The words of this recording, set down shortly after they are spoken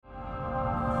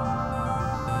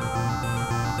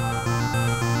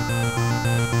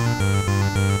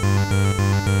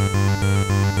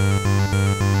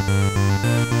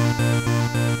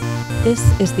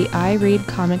This is the I Read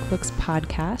Comic Books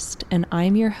podcast, and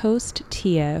I'm your host,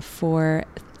 Tia, for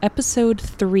episode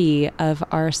 3 of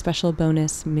our special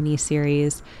bonus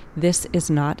mini-series, This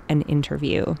Is Not an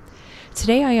Interview.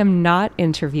 Today I am not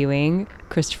interviewing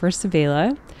Christopher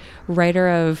Sebela, writer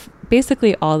of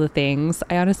basically all the things.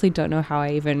 I honestly don't know how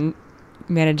I even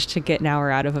managed to get an hour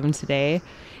out of him today.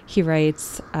 He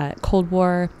writes Cold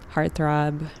War,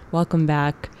 Heartthrob, Welcome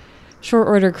Back, Short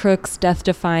Order Crooks, Death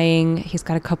Defying. He's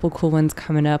got a couple cool ones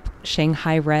coming up.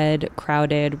 Shanghai Red,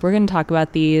 Crowded. We're going to talk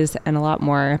about these and a lot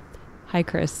more. Hi,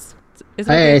 Chris. Is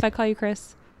it okay if I call you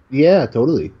Chris? Yeah,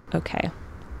 totally. Okay,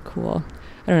 cool.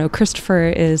 I don't know. Christopher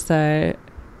is a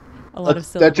lot of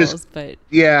syllables, but...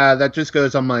 Yeah, that just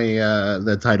goes on my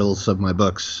the titles of my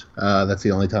books. That's the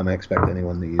only time I expect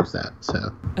anyone to use that.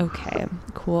 So. Okay,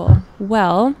 cool.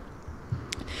 Well...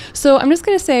 So I'm just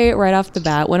going to say right off the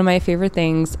bat, one of my favorite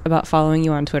things about following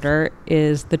you on Twitter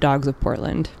is the dogs of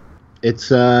Portland.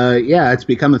 It's it's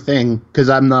become a thing because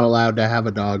I'm not allowed to have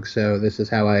a dog. So this is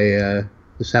how I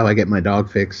get my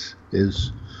dog fix.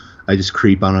 Is I just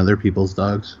creep on other people's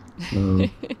dogs.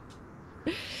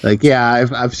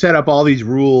 I've set up all these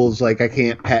rules. Like I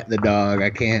can't pet the dog. I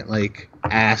can't like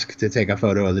ask to take a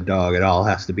photo of the dog. It all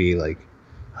has to be like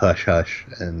hush hush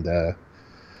and.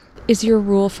 Is your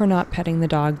rule for not petting the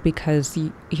dog because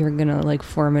you're going to like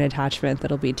form an attachment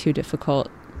that'll be too difficult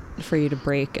for you to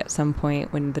break at some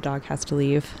point when the dog has to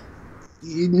leave?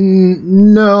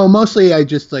 No, mostly I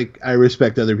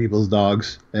respect other people's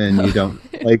dogs, and you don't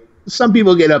like some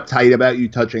people get uptight about you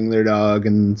touching their dog,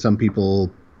 and some people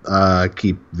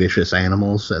keep vicious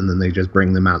animals and then they just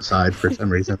bring them outside for some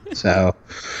reason. So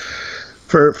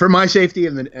for my safety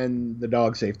and the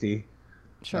dog safety,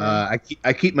 sure. I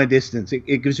keep my distance.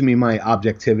 It gives me my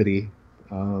objectivity,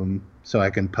 so I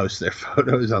can post their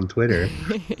photos on Twitter.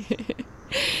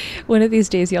 One of these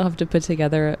days, you'll have to put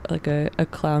together like a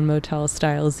Clown Motel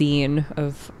style zine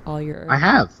of all your. I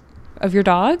have of your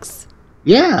dogs.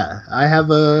 Yeah, I have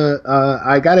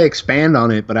I got to expand on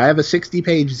it, but I have a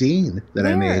 60-page zine that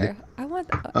I made. I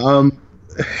want.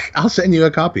 I'll send you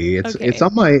a copy. It's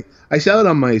on my. I sell it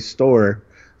on my store.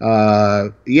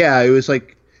 It was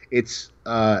like it's.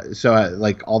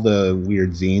 Like all the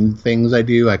weird zine things I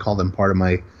do, I call them part of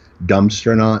my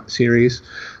Dumbstronaut series.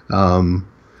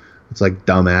 It's like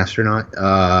Dumb Astronaut.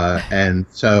 And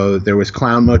so there was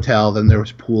Clown Motel, then there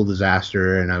was Pool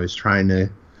Disaster, and I was trying to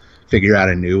figure out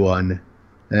a new one.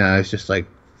 And I was just like,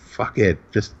 fuck it,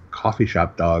 just coffee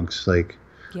shop dogs. Like,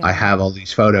 yeah. I have all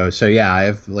these photos. So yeah, I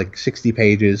have like 60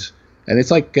 pages, and it's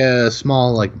like a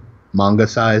small like manga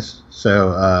size.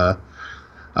 So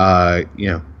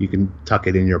you can tuck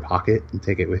it in your pocket and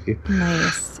take it with you.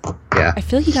 Nice. Yeah. I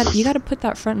feel like you got to put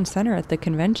that front and center at the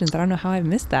conventions. I don't know how I've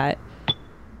missed that.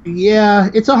 Yeah,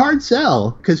 it's a hard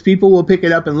sell because people will pick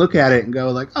it up and look at it and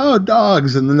go like, "Oh,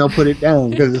 dogs," and then they'll put it down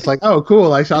because it's like, "Oh,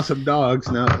 cool, I saw some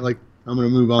dogs." Now, like, I'm gonna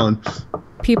move on.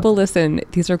 People, listen.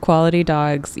 These are quality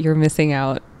dogs. You're missing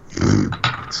out.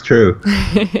 It's true.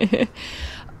 The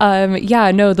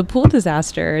Pool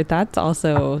Disaster. That's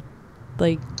also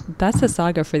like. That's a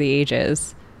saga for the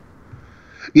ages.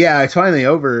 Yeah, it's finally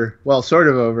over. Well, sort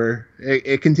of over.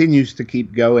 It continues to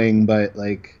keep going, but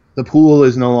like the pool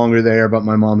is no longer there, but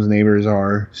my mom's neighbors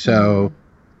are. So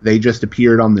they just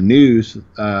appeared on the news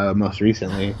most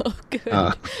recently.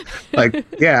 Oh, good.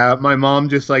 My mom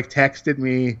just like texted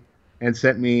me and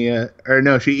sent me,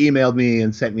 she emailed me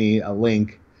and sent me a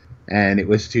link, and it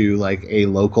was to like a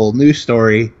local news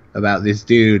story about this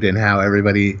dude and how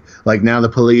everybody, like now the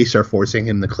police are forcing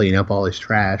him to clean up all his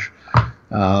trash.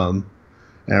 And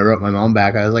I wrote my mom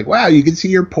back. I was like, wow, you can see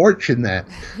your porch in that.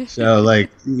 So like,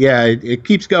 yeah, it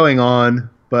keeps going on,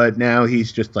 but now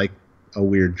he's just like a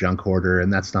weird junk hoarder,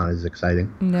 and that's not as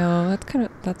exciting. No,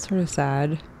 that's sort of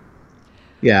sad.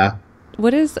 Yeah.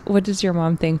 What does your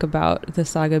mom think about the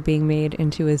saga being made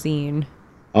into a zine?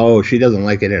 Oh, she doesn't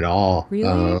like it at all.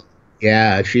 Really?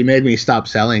 Yeah, she made me stop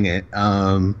selling it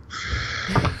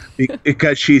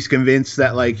because she's convinced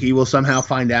that like he will somehow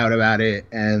find out about it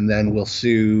and then will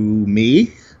sue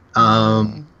me,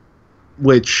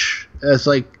 which is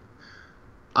like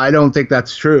I don't think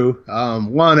that's true.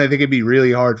 One, I think it'd be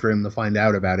really hard for him to find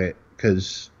out about it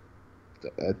because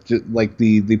like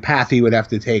the path he would have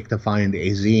to take to find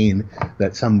a zine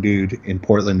that some dude in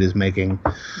Portland is making,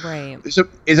 right,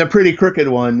 is a pretty crooked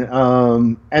one.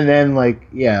 And then like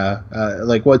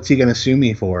what's he gonna sue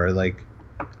me for? Like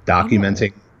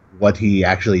documenting what he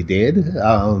actually did.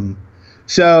 And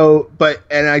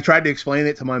I tried to explain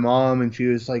it to my mom, and she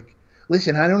was like,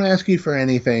 "Listen, I don't ask you for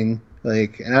anything."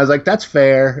 Like, and I was like, "That's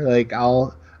fair." Like,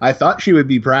 I thought she would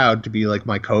be proud to be like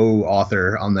my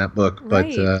co-author on that book,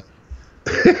 right. but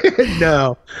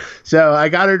No. So I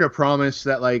got her to promise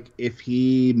that, like, if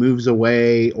he moves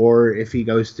away or if he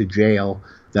goes to jail,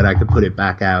 that I could put it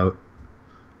back out.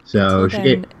 So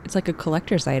it's like a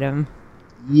collector's item.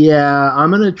 Yeah, I'm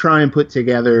going to try and put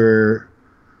together,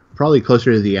 probably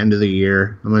closer to the end of the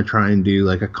year, I'm going to try and do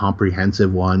like a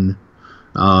comprehensive one.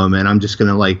 And I'm just going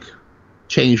to like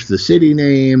change the city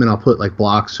name, and I'll put like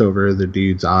blocks over the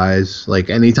dude's eyes. Like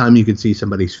anytime you can see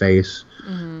somebody's face.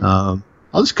 Mm-hmm.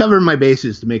 I'll just cover my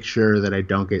bases to make sure that I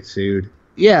don't get sued.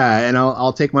 Yeah, and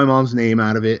I'll take my mom's name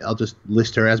out of it. I'll just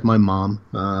list her as my mom,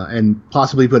 and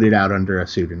possibly put it out under a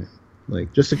pseudonym,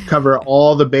 like just to cover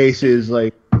all the bases.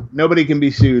 Like nobody can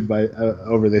be sued by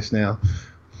over this now.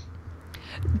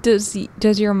 Does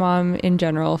your mom in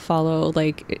general follow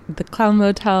like the Clown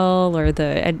Motel, or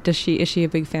is she a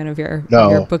big fan of your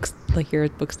books, like your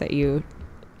books that you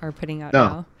are putting out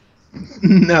now?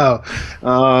 No.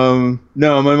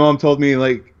 No, my mom told me,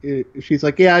 like, she's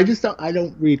like, yeah, I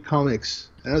don't read comics.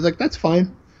 And I was like, that's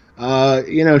fine.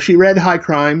 She read High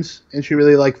Crimes and she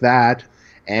really liked that.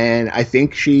 And I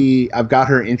think I've got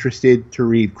her interested to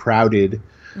read Crowded.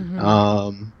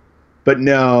 Mm-hmm. But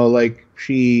no, like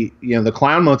the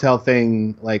Clown Motel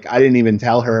thing, like I didn't even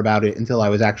tell her about it until I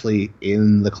was actually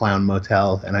in the Clown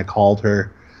Motel, and I called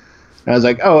her and I was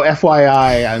like, oh,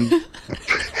 FYI,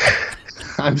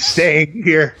 I'm staying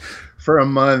here for a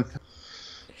month.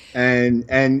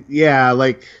 And yeah,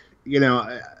 like,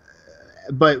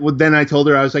 but then I told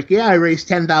her, I was like, yeah, I raised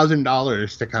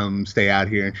 $10,000 to come stay out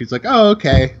here. And she's like, oh,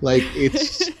 okay. Like,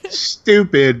 it's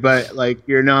stupid, but like,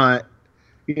 you're not,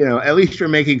 at least you're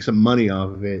making some money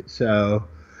off of it. So,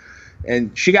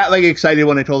 and she got like excited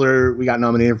when I told her we got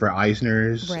nominated for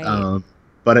Eisners. Right.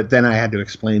 But then I had to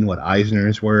explain what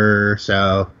Eisners were.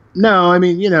 So no, I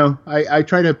mean, I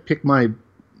try to pick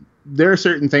there are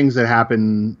certain things that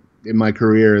happen in my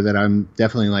career that I'm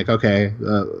definitely like, okay,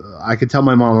 I could tell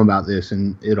my mom about this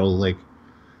and it'll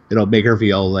make her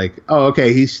feel like, oh,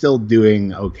 okay, he's still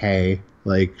doing okay.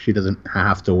 Like she doesn't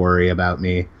have to worry about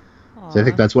me. Aww. So I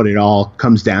think that's what it all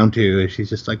comes down to. Is she's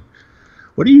just like,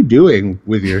 what are you doing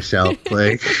with yourself?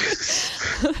 Like,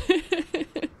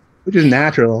 which is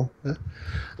natural.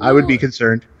 I would be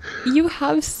concerned. You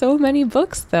have so many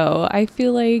books though. I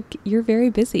feel like you're very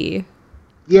busy.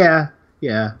 Yeah.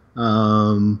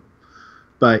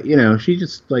 But she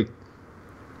just like,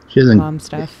 she doesn't mom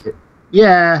stuff.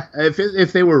 Yeah.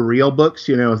 If they were real books,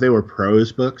 if they were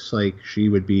prose books, like she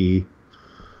would be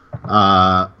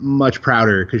much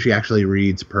prouder because she actually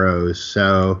reads prose.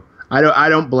 So I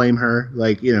don't blame her.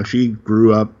 Like, she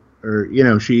grew up, or,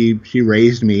 she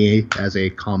raised me as a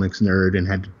comics nerd and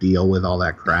had to deal with all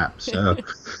that crap. So,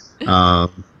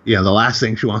 the last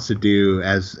thing she wants to do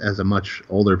as a much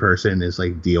older person is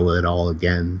like deal with it all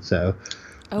again. So,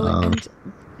 and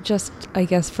just, I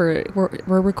guess we're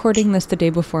recording this the day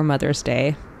before Mother's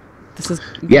Day. This is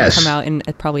going to come out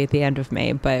probably at the end of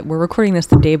May, but we're recording this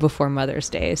the day before Mother's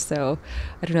Day. So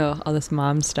I don't know, all this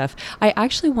mom stuff. I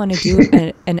actually want to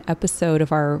do an episode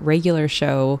of our regular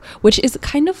show, which is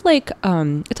kind of like,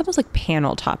 it's almost like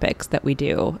panel topics that we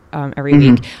do every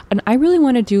mm-hmm. week. And I really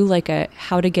want to do like a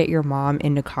how to get your mom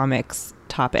into comics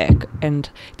topic. And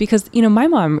because, my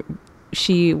mom,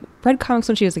 she read comics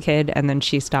when she was a kid, and then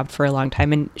she stopped for a long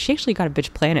time, and she actually got a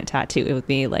Bitch Planet tattoo with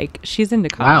me. Like, she's into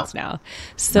comics now.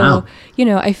 So,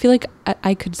 I feel like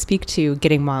I could speak to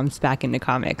getting moms back into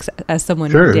comics as someone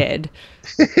who did.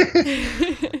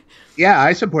 Yeah,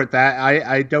 I support that.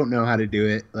 I don't know how to do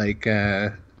it. Like,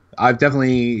 I've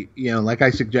definitely, like I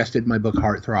suggested my book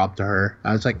Heartthrob to her.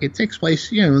 I was like, it takes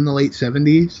place, in the late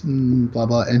 70s and blah,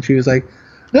 blah. And she was like,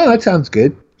 no, that sounds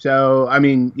good. So, I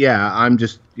mean, yeah, I'm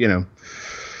just,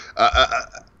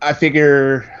 I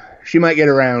figure she might get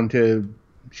around to,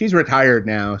 she's retired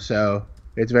now, so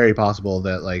it's very possible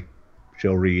that, like,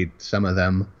 she'll read some of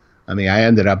them. I mean, I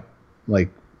ended up, like,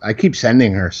 I keep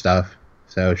sending her stuff,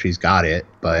 so she's got it,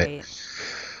 but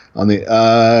on the,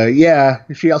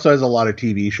 she also has a lot of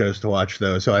TV shows to watch,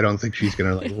 though, so I don't think she's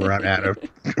going to, like, run out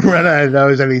of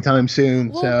those anytime soon,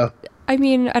 well, so. I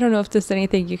mean, I don't know if this is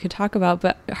anything you could talk about,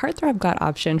 but Heartthrob got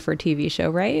optioned for a TV show,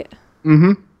 right?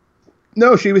 Mm-hmm.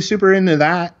 No, she was super into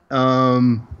that.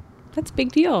 That's a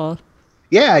big deal.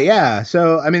 Yeah.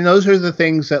 So, I mean, those are the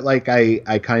things that, like,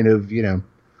 I kind of,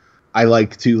 I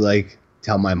like to, like,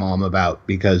 tell my mom about,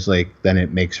 because, like, then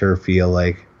it makes her feel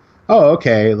like, oh,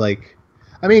 okay. Like,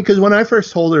 I mean, because when I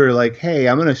first told her, like, hey,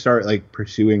 I'm going to start, like,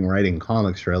 pursuing writing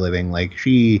comics for a living, like,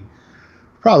 she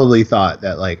probably thought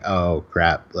that, like, oh,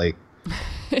 crap, like,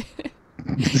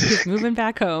 he's moving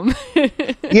back home.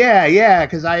 yeah,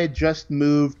 because I had just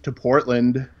moved to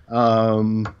Portland,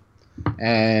 and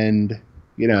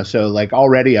so like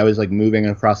already I was like moving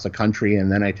across the country,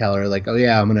 and then I tell her like, oh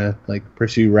yeah, I'm gonna like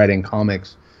pursue writing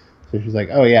comics. So she's like,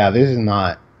 oh yeah, this is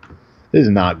not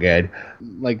good.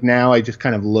 Like now I just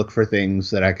kind of look for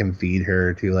things that I can feed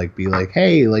her to like be like,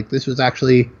 hey, like this was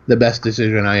actually the best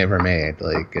decision I ever made,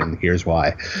 like, and here's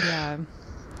why. Yeah.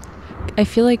 I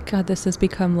feel like, God, this has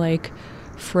become like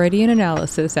Freudian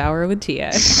analysis hour with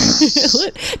Tia.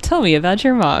 Tell me about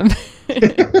your mom.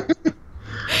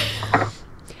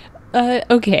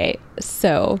 Okay,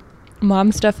 so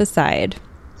mom stuff aside.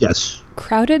 Yes.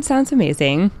 Crowded sounds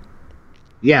amazing.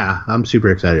 Yeah, I'm super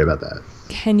excited about that.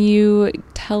 Can you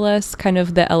tell us kind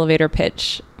of the elevator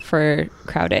pitch for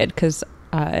Crowded? Because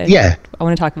I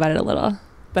want to talk about it a little,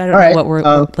 but I don't know what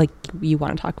we're like you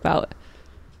want to talk about.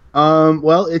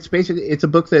 Well, it's a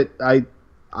book that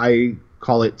I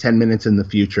call it 10 minutes in the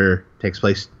future. Takes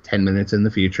place 10 minutes in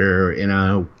the future in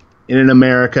an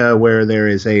America where there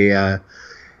is a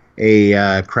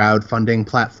crowdfunding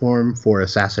platform for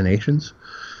assassinations,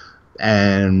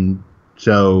 and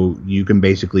so you can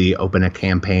basically open a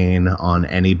campaign on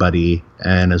anybody,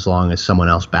 and as long as someone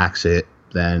else backs it,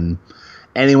 then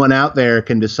anyone out there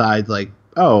can decide like,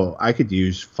 oh, I could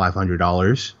use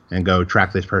 $500 and go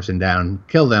track this person down,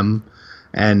 kill them,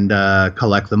 and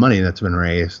collect the money that's been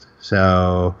raised.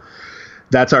 So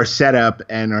that's our setup,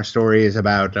 and our story is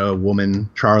about a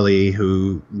woman, Charlie,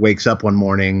 who wakes up one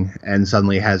morning and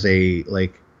suddenly has a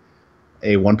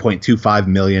 $1.25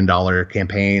 million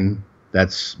campaign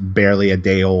that's barely a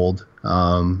day old,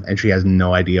 and she has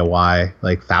no idea why.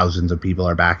 Like thousands of people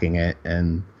are backing it,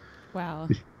 and wow.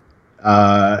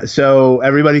 So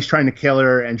everybody's trying to kill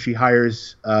her, and she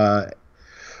hires our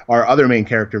other main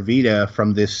character, Vita,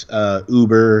 from this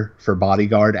Uber for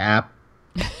bodyguards app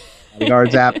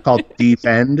called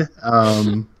Defend.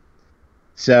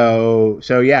 So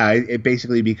yeah, it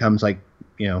basically becomes like,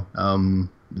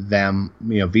 them,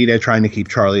 Vita trying to keep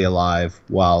Charlie alive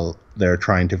while they're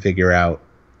trying to figure out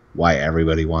why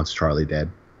everybody wants Charlie dead.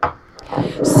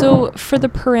 So for the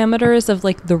parameters of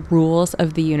like the rules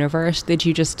of the universe, did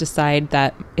you just decide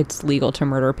that it's legal to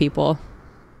murder people?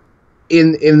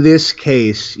 In this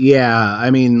case, yeah.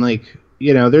 I mean, like,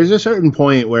 there's a certain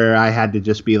point where I had to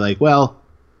just be like, well,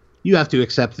 you have to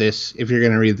accept this if you're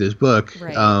going to read this book.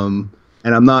 Right. And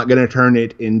I'm not going to turn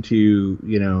it into,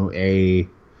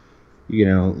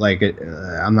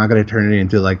 I'm not going to turn it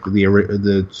into like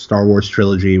the Star Wars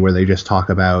trilogy where they just talk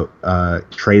about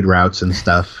trade routes and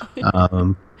stuff.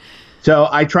 So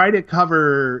I try to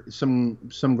cover some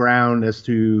ground as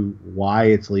to why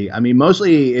it's legal. I mean,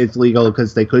 mostly it's legal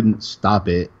because they couldn't stop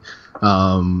it.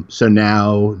 So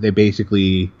now they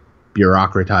basically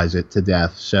bureaucratize it to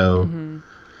death. So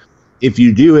if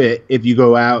you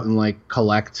go out and like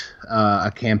collect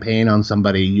a campaign on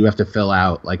somebody, you have to fill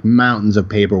out like mountains of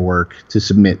paperwork to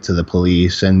submit to the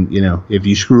police. And, if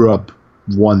you screw up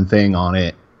one thing on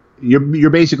it,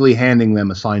 you're basically handing them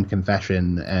a signed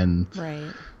confession. And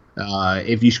right.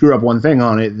 If you screw up one thing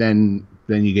on it, then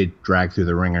you get dragged through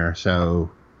the ringer. So,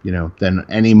 then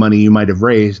any money you might have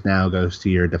raised now goes to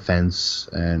your defense.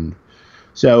 And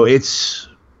so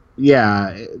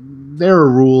there are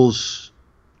rules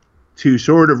to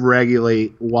sort of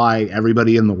regulate why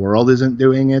everybody in the world isn't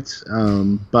doing it.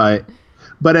 But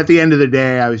at the end of the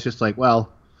day, I was just like,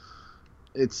 well,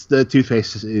 it's the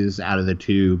toothpaste is out of the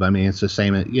tube. I mean, it's the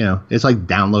same, it's like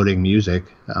downloading music.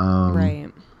 Right.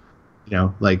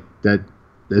 Like that,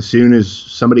 as soon as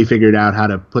somebody figured out how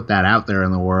to put that out there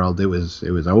in the world, it was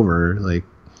over. Like,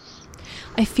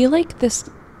 I feel like this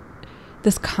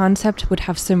concept would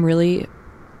have some really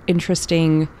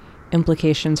interesting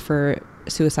implications for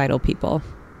suicidal people.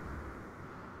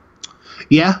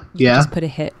 You just put a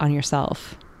hit on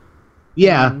yourself.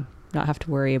 Yeah. And not have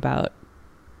to worry about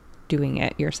doing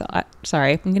it yourself.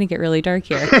 Sorry, I'm gonna get really dark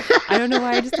here. I don't know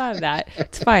why I just thought of that.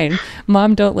 It's fine.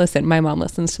 Mom, don't listen. My mom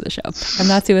listens to the show. I'm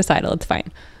not suicidal. It's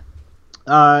fine.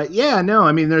 No,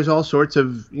 I mean, there's all sorts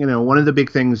of, one of the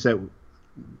big things that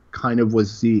kind of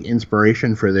was the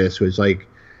inspiration for this was like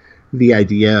the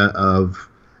idea of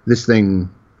this thing,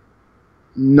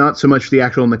 not so much the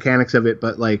actual mechanics of it,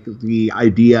 but like the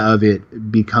idea of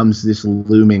it becomes this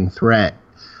looming threat.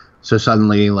 So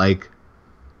suddenly, like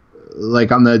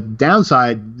on the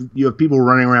downside, you have people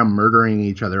running around murdering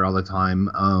each other all the time.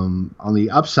 On the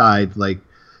upside, like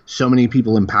so many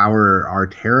people in power are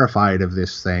terrified of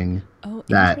this thing. Oh,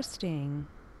 interesting.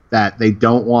 That they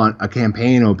don't want a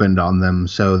campaign opened on them,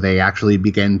 so they actually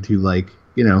begin to like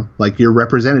your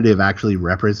representative actually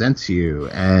represents you.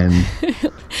 And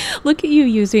look at you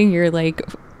using your like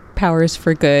powers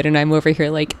for good, and I'm over here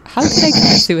like, how can I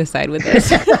commit suicide with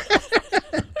this?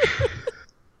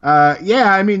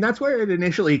 Yeah, I mean that's where it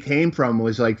initially came from,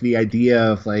 was like the idea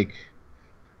of like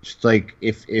just like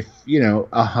if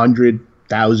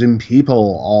 100,000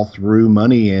 people all threw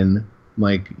money in,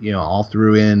 like all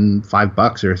threw in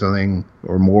 $5 or something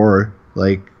or more,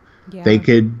 like they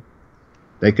could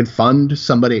fund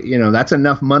somebody. That's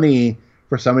enough money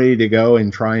for somebody to go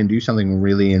and try and do something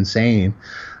really insane.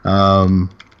 And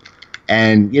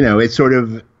it sort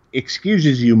of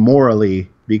excuses you morally,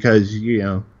 because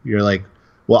you're like,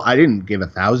 well, I didn't give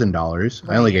 $1,000.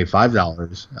 Right. I only gave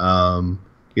 $5.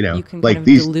 You can like kind of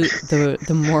dilute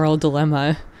the moral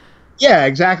dilemma. Yeah,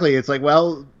 exactly. It's like,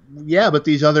 well, yeah, but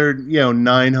these other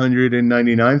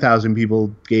 999,000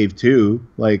 people gave too.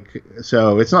 Like,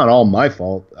 so it's not all my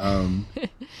fault.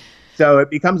 So it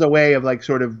becomes a way of like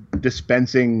sort of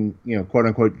dispensing, quote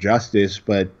unquote justice,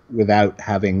 but without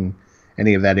having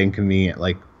any of that inconvenient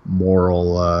like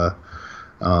moral,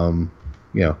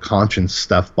 conscience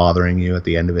stuff bothering you at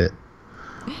the end of it.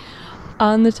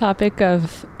 On the topic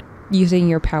of using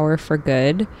your power for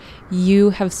good,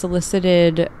 you have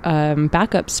solicited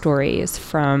backup stories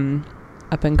from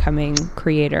up-and-coming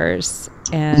creators,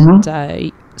 and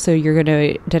so you're going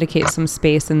to dedicate some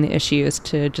space in the issues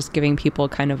to just giving people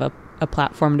kind of a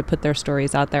platform to put their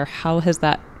stories out there. How has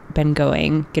that been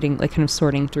going, getting like kind of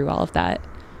sorting through all of that?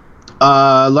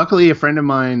 Luckily, a friend of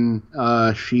mine,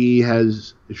 she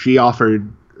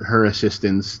offered her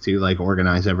assistance to like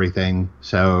organize everything,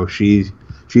 so she's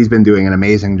been doing an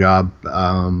amazing job.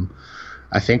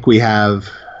 I think we have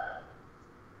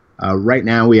right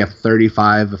now we have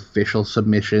 35 official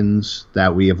submissions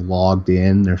that we have logged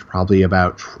in. There's probably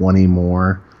about 20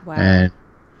 more. Wow.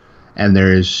 And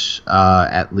there's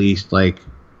at least like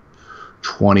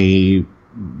 20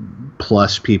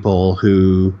 plus people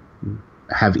who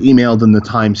have emailed in the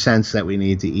time since that we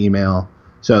need to email.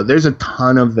 So there's a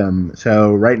ton of them.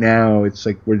 So right now it's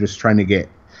like we're just trying to get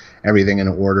everything in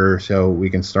order so we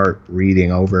can start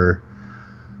reading over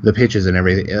the pitches and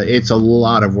everything. It's a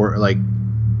lot of work, like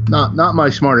not my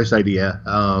smartest idea,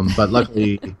 but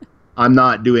luckily I'm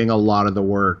not doing a lot of the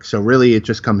work. So really it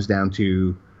just comes down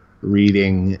to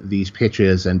reading these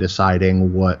pitches and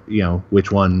deciding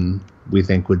which one we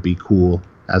think would be cool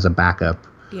as a backup.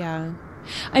 Yeah.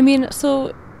 I mean,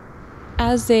 so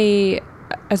as an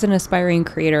aspiring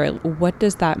creator, what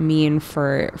does that mean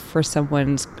for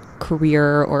someone's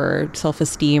career or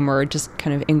self-esteem or just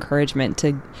kind of encouragement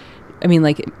to, I mean,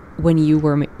 like when you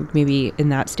were maybe in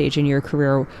that stage in your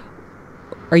career,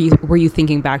 were you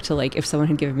thinking back to like, if someone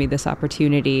had given me this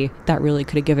opportunity, that really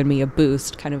could have given me a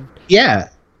boost kind of? Yeah.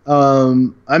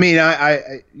 I mean,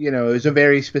 I it was a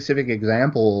very specific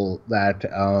example that,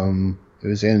 it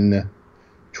was in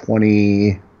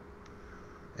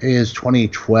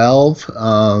 2012.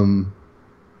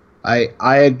 I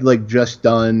had like just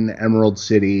done Emerald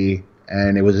City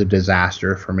and it was a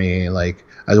disaster for me. Like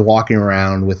I was walking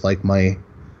around with like my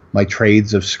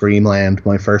trades of Screamland,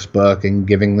 my first book, and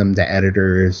giving them to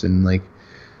editors, and like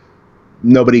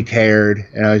nobody cared,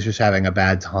 and I was just having a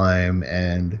bad time,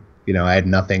 and I had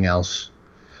nothing else.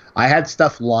 I had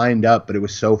stuff lined up, but it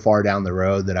was so far down the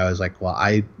road that I was like, well,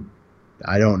 I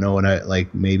don't know, and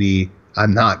maybe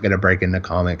I'm not gonna break into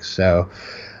comics. So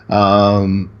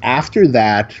after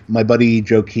that, my buddy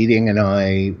Joe Keating and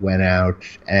I went out,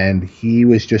 and he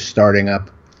was just starting up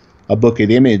a book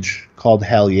at Image called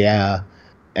Hell Yeah.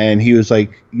 And he was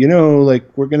like, I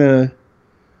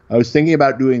was thinking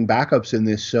about doing backups in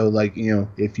this. So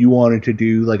if you wanted to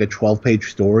do like a 12-page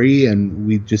story and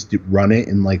we just run it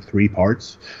in like 3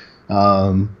 parts.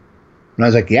 And I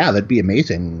was like, yeah, that'd be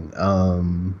amazing.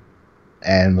 And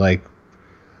like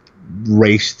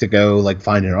race to go like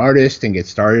find an artist and get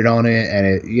started on it. And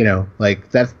it,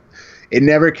 it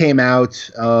never came out.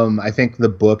 I think the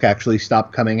book actually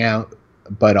stopped coming out,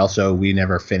 but also we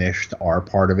never finished our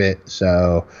part of it.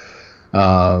 So,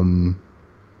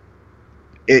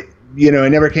 it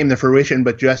never came to fruition,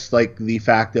 but just like the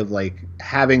fact of like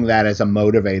having that as a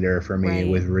motivator for me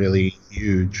was really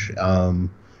huge. And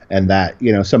that,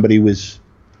 somebody was,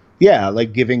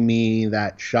 like giving me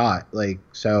that shot. Like,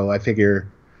 so I feel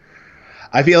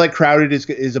like Crowded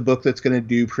is a book that's going to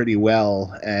do pretty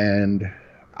well. And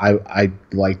I'd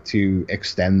like to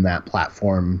extend that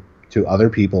platform to other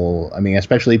people. I mean,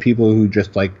 especially people who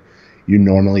just like you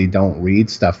normally don't read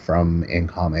stuff from in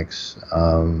comics.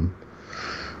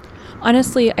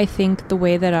 Honestly, I think the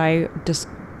way that I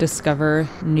discover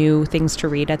new things to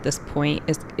read at this point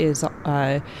is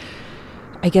I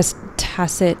guess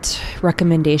tacit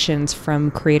recommendations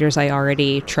from creators I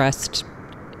already trust,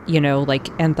 like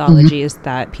anthologies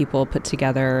that people put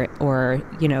together, or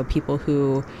people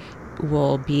who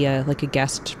will be a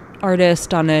guest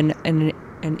artist on an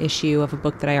an issue of a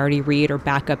book that I already read or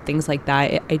backup, things like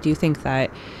that. I do think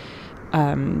that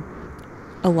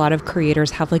a lot of creators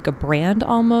have like a brand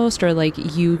almost, or like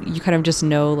you kind of just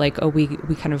know like, oh, we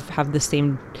kind of have the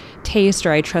same taste,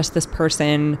 or I trust this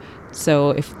person.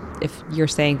 So if you're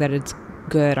saying that it's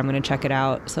good, I'm going to check it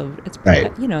out. So it's,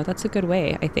 right. That's a good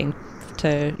way, I think,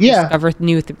 to discover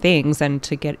new things and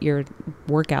to get your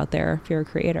work out there if you're a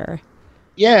creator.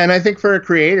 Yeah. And I think for a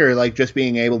creator, like just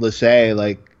being able to say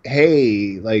like,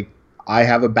 hey, like I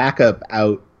have a backup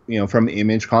out, from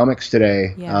Image Comics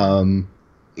today. Yeah.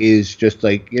 Is just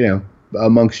like,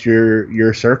 amongst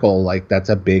your circle, like that's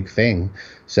a big thing.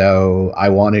 So I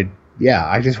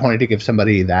just wanted to give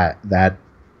somebody that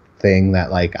thing that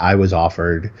like I was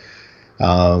offered.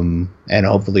 And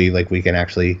hopefully like we can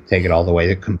actually take it all the way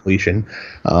to completion.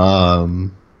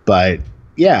 But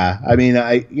yeah, I mean,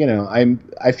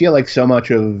 I feel like so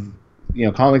much of,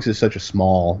 comics is such a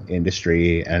small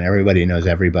industry and everybody knows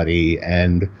everybody.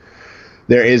 And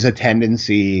there is a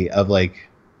tendency of like,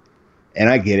 and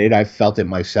I get it, I've felt it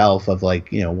myself of like,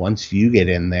 once you get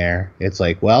in there, it's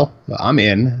like, well, I'm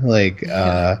in, like,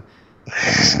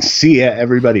 see ya,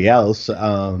 everybody else.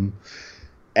 And,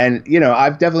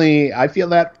 I feel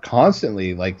that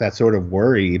constantly, like that sort of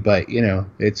worry, but,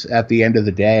 it's at the end of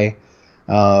the day,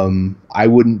 I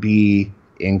wouldn't be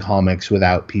in comics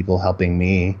without people helping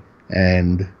me.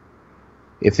 And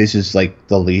if this is like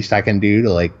the least I can do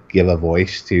to like give a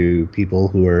voice to people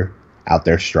who are out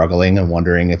there struggling and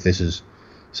wondering if this is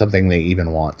something they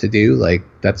even want to do, like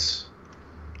that's,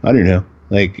 I don't know,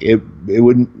 like it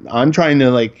wouldn't, I'm trying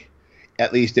to like,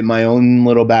 at least in my own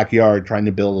little backyard, trying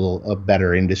to build a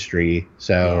better industry.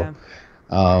 So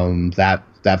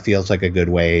that feels like a good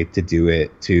way to do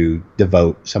it, to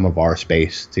devote some of our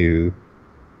space to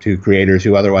creators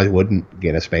who otherwise wouldn't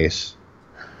get a space.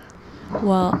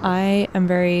 Well, I am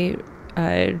very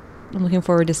I'm looking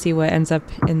forward to see what ends up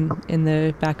in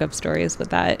the backup stories with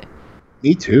that.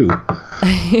 Me too.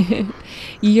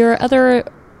 Your other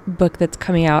book that's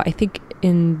coming out, I think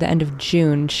in the end of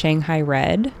June, Shanghai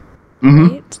Red,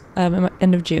 right?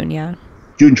 End of June, yeah.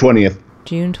 June 20th.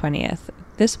 June 20th.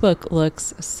 This book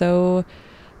looks so...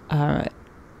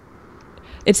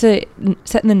 it's set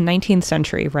in the 19th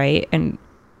century, right? And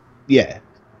yeah,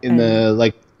 in the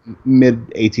like mid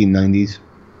 1890s.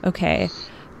 Okay.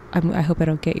 I hope I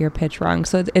don't get your pitch wrong.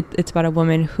 So it's about a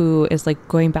woman who is like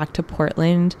going back to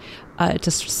Portland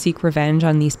to seek revenge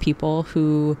on these people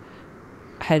who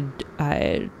had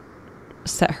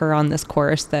set her on this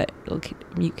course. That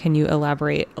can you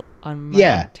elaborate on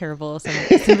my terrible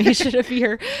summation of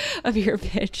your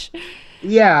pitch?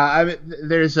 Yeah, I mean,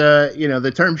 there's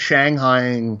the term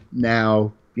Shanghaiing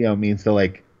now means to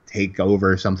like take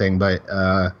over something, but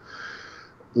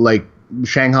like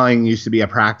Shanghaiing used to be a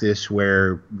practice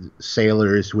where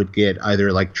sailors would get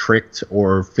either like tricked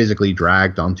or physically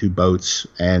dragged onto boats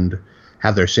and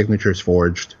have their signatures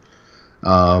forged.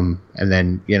 And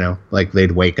then, like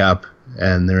they'd wake up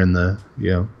and they're in the,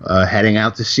 heading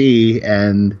out to sea.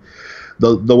 And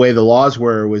the way the laws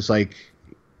were was like,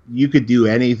 you could do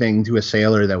anything to a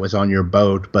sailor that was on your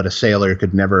boat, but a sailor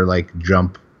could never like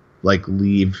jump, like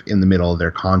leave in the middle of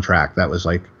their contract. That was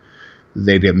like,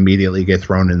 they'd immediately get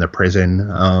thrown into prison.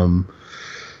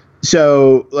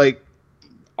 So like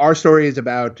our story is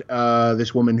about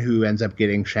this woman who ends up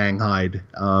getting shanghaied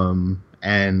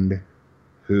and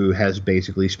who has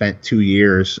basically spent 2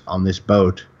 years on this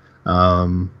boat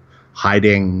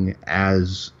hiding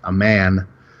as a man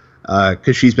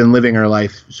because she's been living her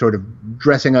life sort of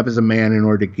dressing up as a man in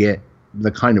order to get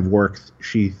the kind of work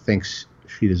she thinks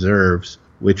she deserves,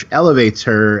 which elevates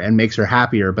her and makes her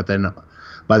happier, but then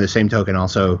by the same token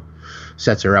also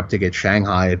sets her up to get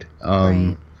shanghaied.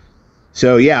 Right.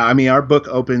 So yeah, I mean, our book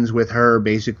opens with her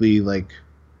basically like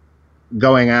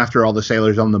going after all the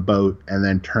sailors on the boat and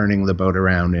then turning the boat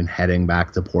around and heading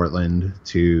back to Portland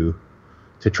to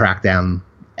track down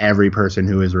every person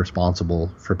who is responsible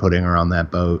for putting her on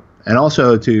that boat, and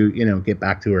also to get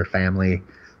back to her family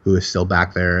who is still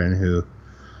back there and who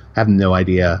have no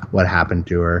idea what happened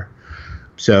to her.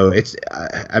 So it's,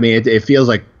 I mean, it feels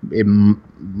like it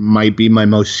might be my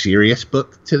most serious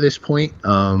book to this point.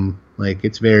 Like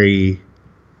it's very,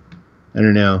 I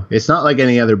don't know. It's not like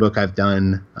any other book I've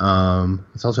done.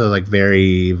 It's also like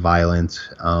very violent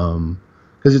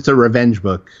because it's a revenge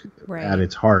book at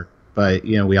its heart. But,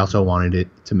 we also wanted it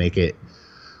to make it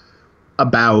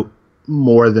about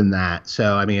more than that.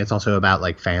 So, I mean, it's also about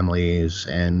like families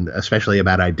and especially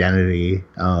about identity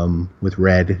with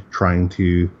Red trying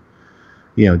to,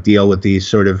 deal with these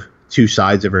sort of two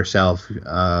sides of herself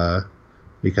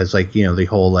because like, the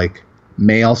whole like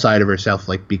male side of herself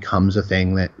like becomes a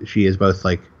thing that she is both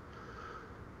like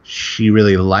she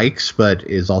really likes, but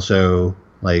is also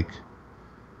like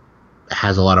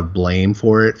has a lot of blame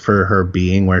for it, for her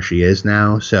being where she is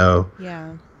now. So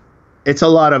yeah, it's a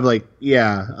lot of like,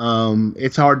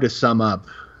 it's hard to sum up,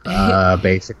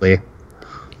 basically.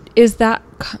 Is that,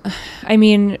 I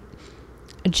mean,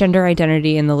 gender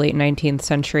identity in the late 19th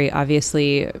century,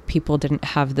 obviously people didn't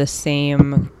have the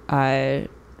same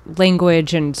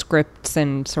language and scripts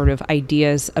and sort of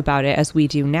ideas about it as we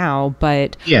do now.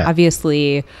 But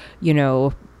obviously, you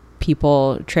know,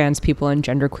 trans people and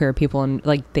genderqueer people, and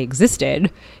like they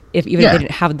existed, if they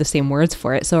didn't have the same words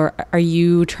for it. So are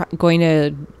you going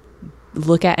to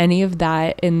look at any of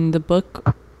that in the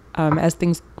book as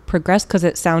things progress? Because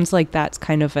it sounds like that's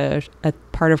kind of a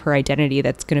part of her identity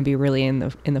that's going to be really in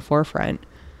the forefront.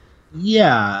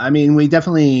 Yeah, I mean, we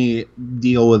definitely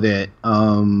deal with it.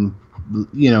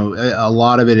 You know, a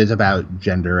lot of it is about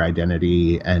gender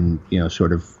identity and, you know,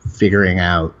 sort of figuring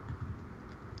out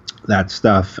that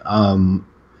stuff.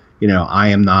 You know, I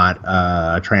am not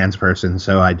a trans person,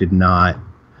 so I did not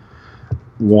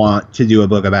want to do a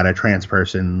book about a trans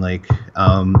person. Like,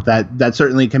 that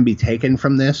certainly can be taken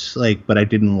from this, like, but I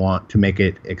didn't want to make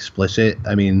it explicit.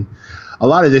 I mean, a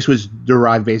lot of this was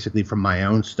derived basically from my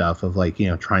own stuff of, like, you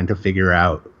know, trying to figure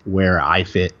out where I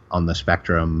fit on the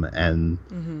spectrum and,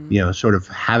 you know, sort of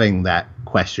having that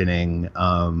questioning.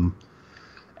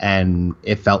 And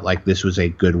it felt like this was a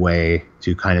good way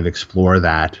to kind of explore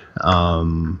that.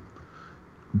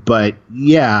 But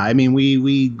yeah, I mean,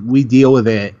 we deal with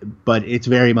it, but it's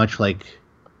very much like,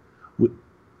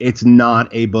 it's not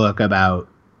a book about,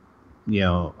 you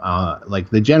know,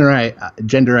 like the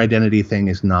gender identity thing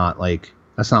is not like,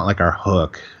 that's not like our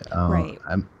hook. Right.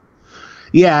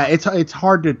 Yeah, it's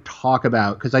hard to talk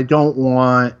about because I don't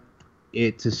want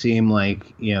it to seem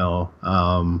like, you know,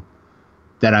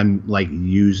 that I'm like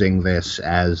using this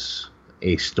as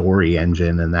a story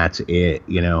engine and that's it.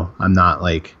 You know, I'm not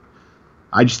like,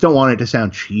 I just don't want it to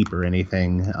sound cheap or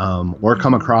anything, or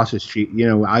come across as cheap. You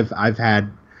know, I've had,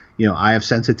 you know, I have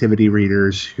sensitivity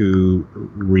readers who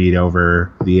read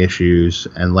over the issues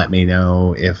and let me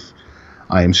know if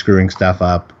I am screwing stuff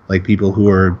up, like people who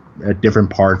are at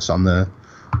different parts on the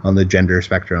gender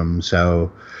spectrum.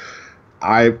 So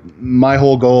my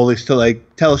whole goal is to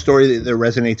like tell a story that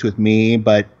resonates with me,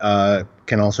 but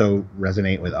can also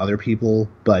resonate with other people,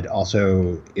 but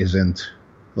also isn't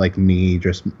like me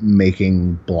just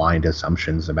making blind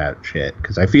assumptions about shit.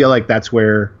 Because I feel like that's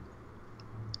where,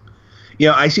 you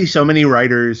know, I see so many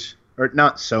writers, or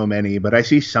not so many, but I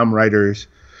see some writers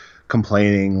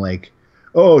complaining like,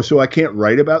 oh, so I can't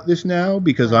write about this now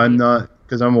because I'm a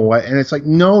white. And it's like,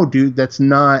 no, dude, that's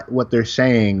not what they're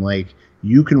saying. Like,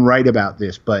 you can write about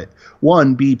this, but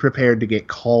one, be prepared to get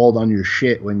called on your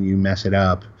shit when you mess it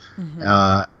up.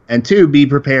 And two, be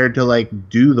prepared to like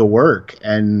do the work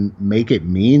and make it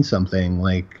mean something.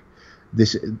 Like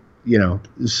this, you know,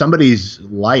 somebody's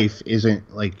life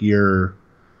isn't like your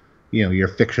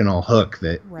fictional hook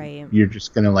that you're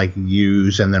just going to like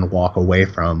use and then walk away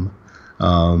from.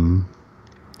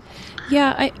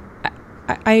 Yeah,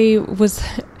 I was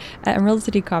at Emerald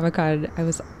City Comic Con. I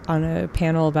was on a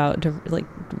panel about like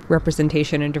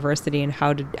representation and diversity and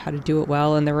how to do it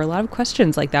well, and there were a lot of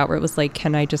questions like that where it was like,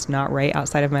 can I just not write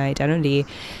outside of my identity?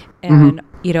 And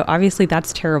you know, obviously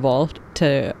that's terrible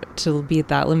to be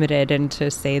that limited and to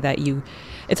say that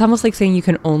it's almost like saying you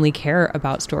can only care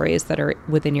about stories that are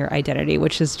within your identity,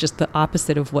 which is just the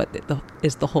opposite of what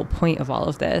is the whole point of all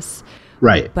of this.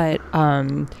 Right. But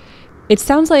it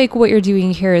sounds like what you're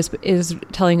doing here is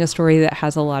telling a story that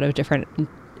has a lot of different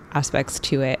aspects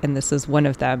to it, and this is one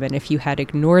of them. And if you had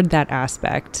ignored that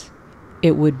aspect,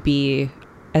 it would be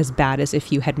as bad as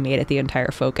if you had made it the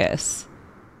entire focus.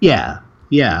 Yeah.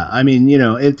 I mean, you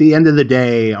know, at the end of the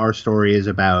day, our story is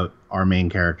about our main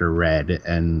character, Red,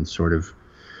 and sort of,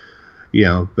 you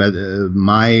know, but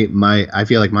I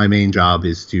feel like my main job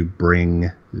is to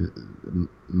bring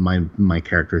my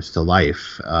characters to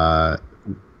life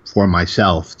for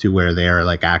myself, to where they are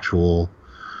like actual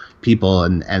people,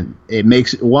 and it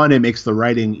makes the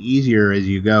writing easier as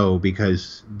you go,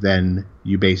 because then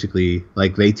you basically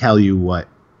like they tell you what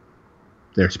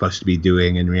they're supposed to be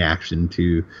doing in reaction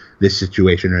to this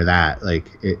situation or that, like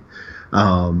it.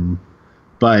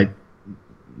 But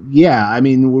yeah, I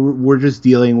mean, we're just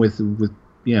dealing with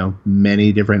you know,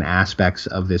 many different aspects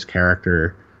of this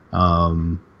character,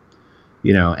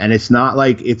 you know, and it's not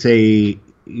like it's a,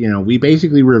 you know, we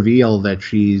basically reveal that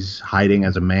she's hiding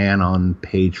as a man on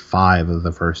page 5 of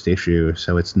the first issue.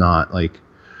 So it's not like,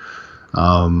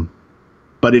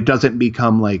 but it doesn't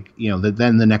become like, you know, that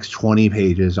then the next 20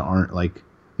 pages aren't like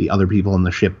the other people on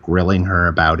the ship grilling her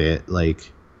about it.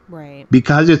 Like, Right.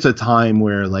 Because it's a time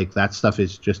where like that stuff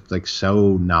is just like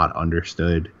so not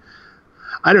understood.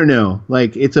 I don't know.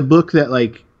 Like it's a book that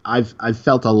like I've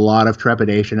felt a lot of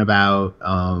trepidation about.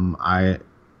 And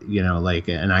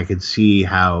I could see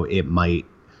how it might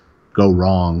go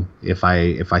wrong if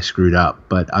I screwed up.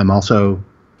 But I'm also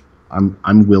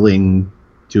I'm willing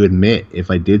to admit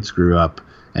if I did screw up,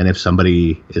 and if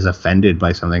somebody is offended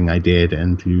by something I did,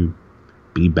 and to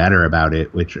be better about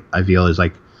it, which I feel is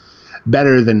like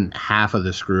better than half of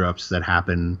the screw ups that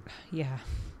happen. Yeah.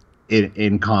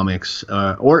 In comics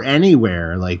or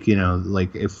anywhere, like, you know,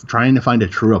 like if trying to find a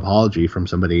true apology from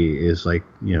somebody is like,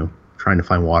 you know, trying to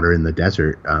find water in the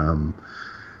desert.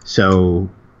 So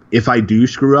if I do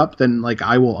screw up, then like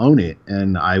I will own it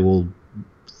and I will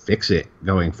fix it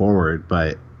going forward.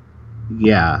 But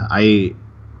yeah,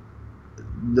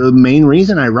 the main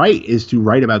reason I write is to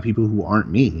write about people who aren't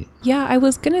me. Yeah, I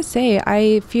was going to say,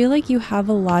 I feel like you have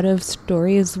a lot of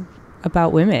stories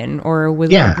about women or with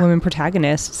women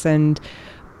protagonists. And,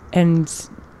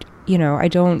 you know, I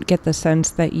don't get the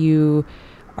sense that you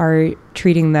are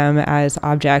treating them as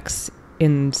objects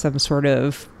in some sort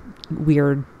of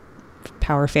weird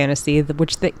power fantasy,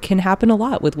 which that can happen a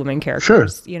lot with women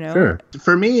characters. Sure, you know? Sure.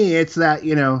 For me, it's that,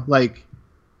 you know, like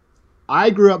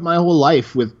I grew up my whole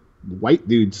life with white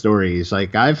dude stories.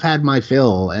 Like I've had my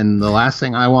fill, and the last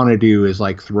thing I want to do is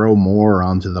like throw more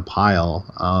onto the pile.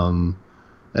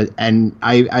 And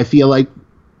I feel like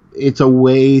it's a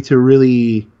way to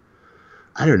really,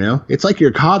 I don't know, it's like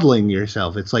you're coddling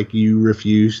yourself. It's like you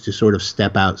refuse to sort of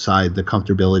step outside the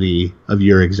comfortability of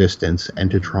your existence and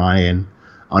to try and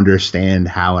understand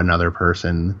how another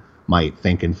person might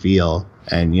think and feel.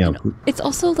 And, you know, it's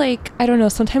also like, I don't know,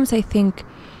 sometimes I think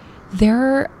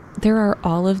there are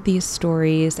all of these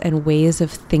stories and ways of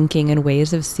thinking and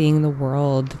ways of seeing the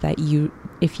world that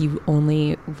if you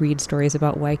only read stories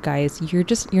about white guys,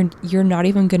 you're not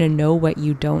even going to know what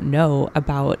you don't know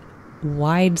about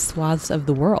wide swaths of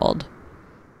the world.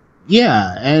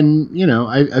 Yeah. And, you know,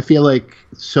 I feel like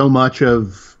so much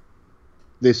of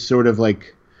this sort of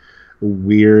like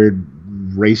weird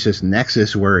racist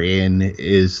nexus we're in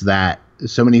is that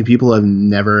so many people have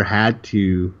never had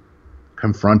to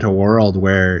confront a world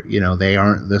where, you know, they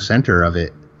aren't the center of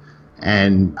it.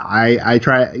 And I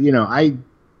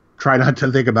try not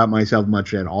to think about myself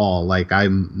much at all. Like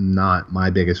I'm not my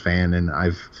biggest fan, and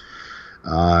I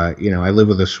live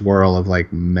with a swirl of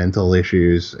like mental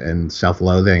issues and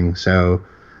self-loathing. So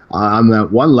on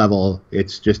that one level,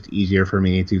 it's just easier for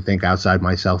me to think outside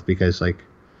myself because like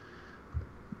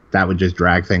that would just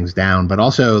drag things down. But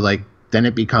also like then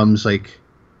it becomes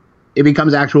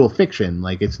actual fiction.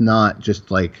 Like it's not just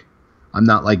like I'm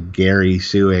not like Gary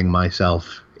suing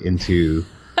myself into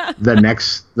the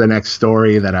next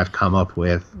story that I've come up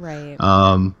with. Right.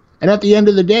 And at the end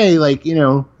of the day, like, you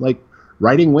know, like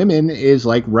writing women is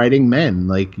like writing men.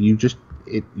 Like you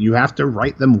have to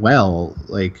write them well.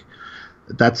 Like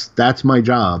that's my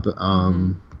job.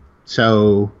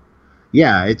 So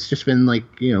yeah, it's just been like,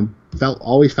 you know,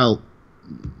 always felt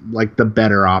like the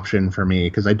better option for me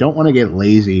because I don't want to get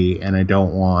lazy and I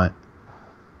don't want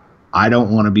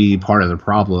to be part of the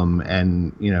problem.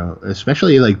 And, you know,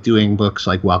 especially like doing books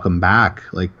like Welcome Back,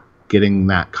 like getting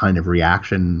that kind of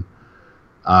reaction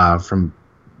from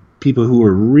people who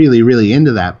were really, really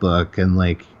into that book, and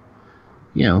like,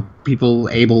 you know, people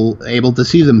able to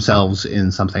see themselves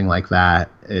in something like that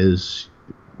is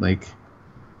like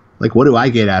what do I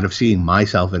get out of seeing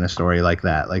myself in a story like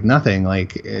that? Like nothing.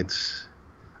 Like it's,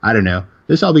 I don't know.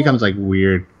 This all becomes like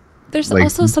weird. There's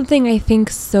also something I think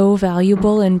so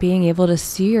valuable in being able to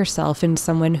see yourself in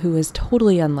someone who is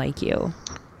totally unlike you.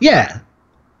 Yeah.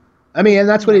 I mean, and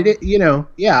that's what it is, you know.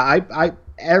 Yeah, I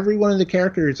every one of the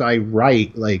characters I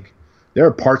write, like there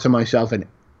are parts of myself in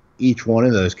each one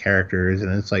of those characters,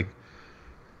 and it's like,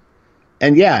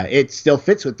 and yeah, it still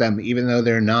fits with them even though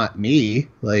they're not me.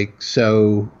 Like,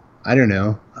 so I don't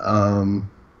know.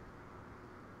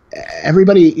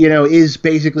 Everybody, you know, is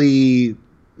basically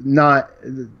not,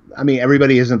 I mean,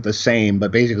 everybody isn't the same,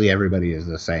 but basically everybody is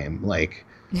the same. Like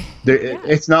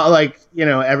it's not like, you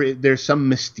know, there's some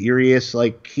mysterious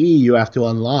like key you have to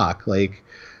unlock. Like,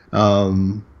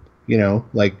 you know,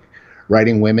 like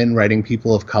writing women, writing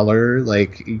people of color,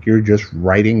 like you're just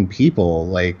writing people.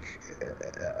 Like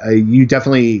you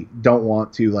definitely don't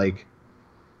want to like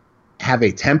have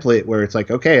a template where it's like,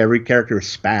 okay, every character is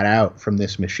spat out from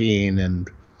this machine, and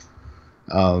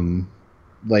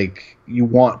like you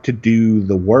want to do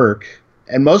the work,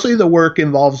 and mostly the work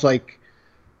involves like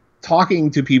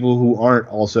talking to people who aren't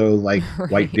also like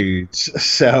white dudes.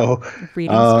 So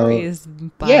reading stories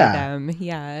by them.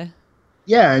 Yeah.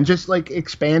 Yeah. And just like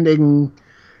expanding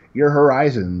your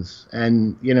horizons.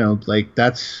 And, you know, like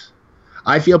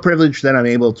I feel privileged that I'm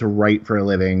able to write for a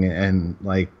living, and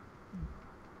like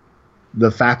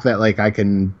the fact that like I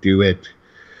can do it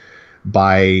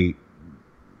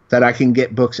that I can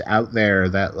get books out there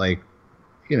that like,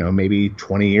 you know, maybe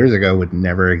 20 years ago would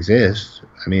never exist.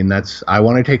 I mean, I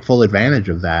want to take full advantage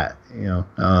of that, you know,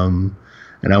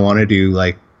 and I want to do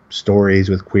like stories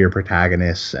with queer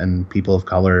protagonists and people of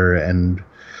color and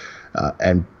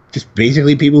just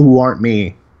basically people who aren't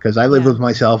me, because I live with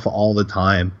myself all the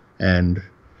time and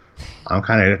I'm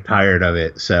kind of tired of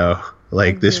it. So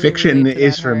like this fiction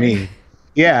is for me.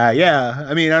 Yeah.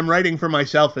 I mean, I'm writing for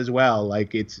myself as well.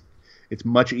 Like it's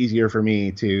much easier for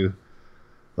me to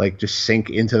like just sink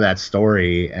into that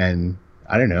story, and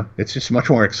I don't know, it's just much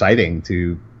more exciting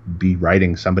to be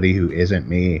writing somebody who isn't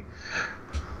me.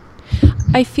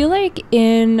 I feel like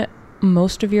in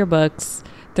most of your books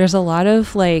there's a lot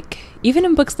of like, even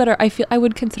in books that are, I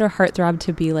would consider Heartthrob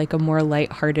to be like a more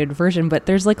lighthearted version, but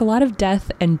there's like a lot of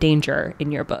death and danger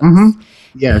in your books.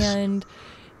 Yes. And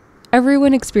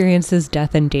everyone experiences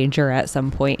death and danger at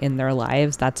some point in their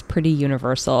lives. That's pretty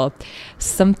universal.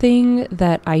 Something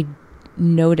that I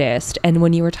noticed, and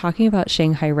when you were talking about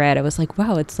Shanghai Red, I was like,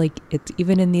 wow, it's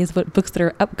even in these books that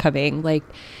are upcoming, like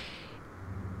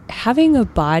having a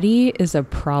body is a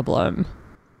problem.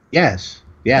 Yes.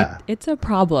 Yeah. It's a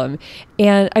problem.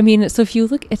 And I mean, so if you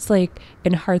look, it's like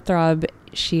in Heartthrob,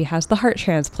 she has the heart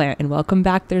transplant, and Welcome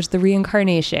Back, there's the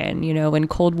reincarnation, you know, in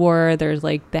Cold War, there's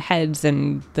like the heads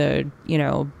and the, you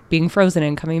know, being frozen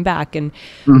and coming back. And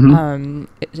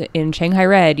in Shanghai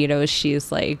Red, you know,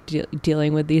 she's like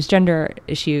dealing with these gender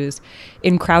issues.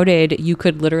 In Crowded, you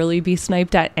could literally be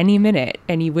sniped at any minute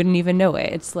and you wouldn't even know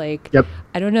it. It's like, yep.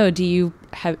 I don't know,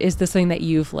 is this something that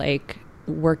you've like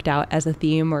worked out as a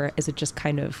theme, or is it just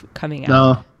kind of coming out?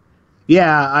 No.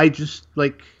 Yeah, I just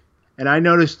like, and I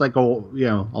noticed like a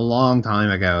long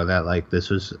time ago that like this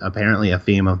was apparently a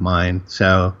theme of mine.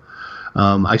 So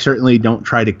I certainly don't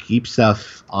try to keep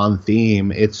stuff on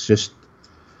theme. It's just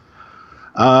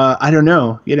I don't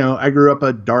know. You know, I grew up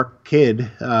a dark kid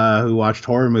who watched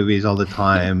horror movies all the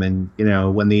time. And, you know,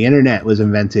 when the internet was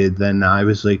invented, then I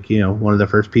was like, you know, one of the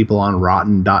first people on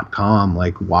Rotten.com,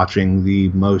 like watching the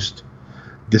most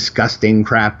disgusting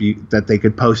crap that they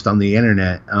could post on the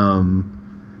internet.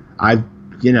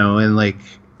 You know, and like,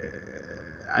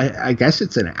 I guess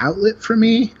it's an outlet for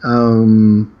me.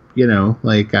 You know,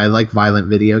 like I like violent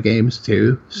video games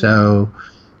too. So,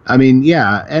 I mean,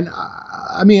 yeah. And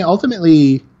I mean,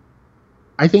 ultimately,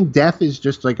 I think death is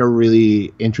just like a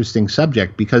really interesting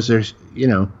subject, because there's, you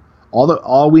know,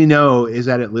 all we know is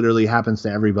that it literally happens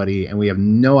to everybody, and we have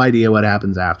no idea what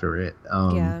happens after it.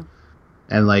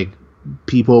 And like,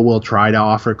 people will try to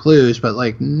offer clues, but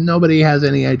like nobody has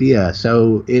any idea.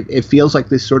 So it feels like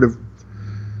this sort of,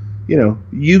 you know,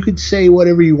 you could say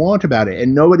whatever you want about it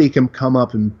and nobody can come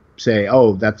up and say,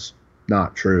 oh, that's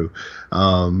not true.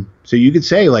 So you could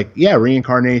say like, yeah,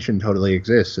 reincarnation totally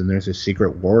exists and there's a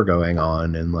secret war going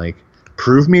on, and like,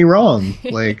 prove me wrong.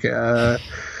 Like, but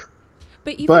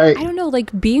I don't know,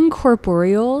 like being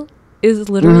corporeal is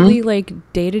literally like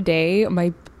day to day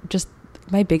my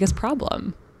biggest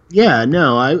problem. Yeah,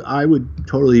 no, I would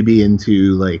totally be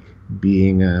into like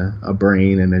being a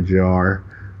brain in a jar.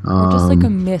 Or just like a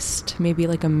mist, maybe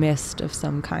like a mist of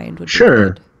some kind would be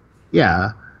good. Good.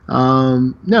 Yeah.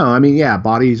 No, I mean, yeah,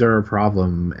 bodies are a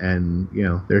problem, and you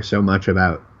know, there's so much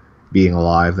about being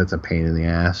alive that's a pain in the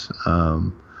ass.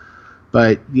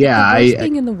 But yeah, the worst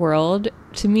thing in the world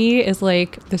to me is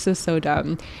like, this is so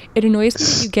dumb. It annoys me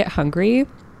that you get hungry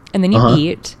and then you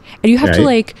eat, and you have to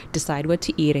like decide what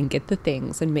to eat and get the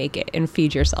things and make it and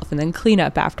feed yourself and then clean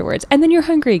up afterwards, and then you're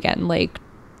hungry again like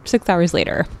 6 hours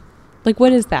later. Like,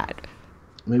 what is that?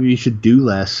 Maybe you should do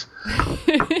less.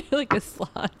 Like a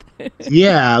sloth.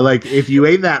 Yeah, like if you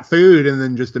ate that food and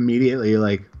then just immediately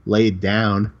like laid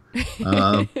down,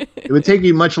 it would take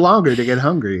you much longer to get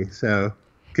hungry. So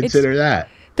consider that.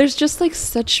 There's just like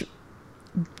such,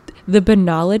 the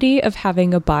banality of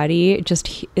having a body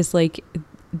just is like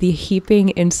the heaping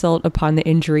insult upon the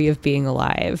injury of being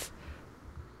alive.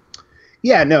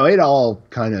 Yeah, no, it all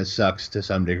kind of sucks to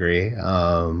some degree.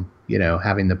 You know,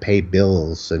 having to pay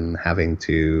bills and having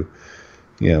to,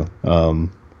 you know,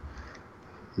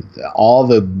 all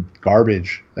the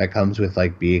garbage that comes with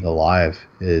like being alive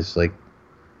is like,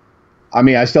 I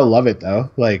mean, I still love it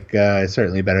though. Like, it's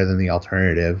certainly better than the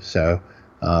alternative. So,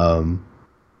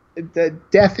 the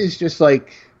death is just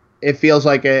like, it feels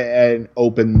like an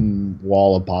open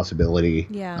wall of possibility.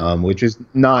 Yeah. Which is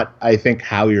not, I think,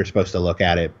 how you're supposed to look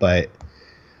at it. But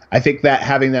I think that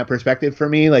having that perspective for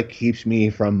me, like, keeps me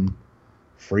from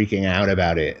freaking out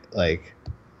about it. Like,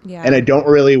 Yeah. And I don't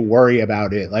really worry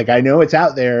about it. Like, I know it's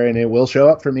out there and it will show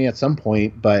up for me at some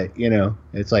point, but, you know,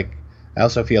 it's like, I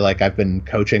also feel like I've been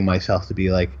coaching myself to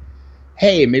be like,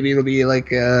 hey, maybe it'll be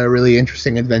like a really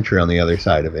interesting adventure on the other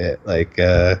side of it. Like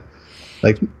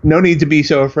no need to be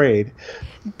so afraid.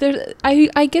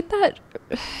 I get that.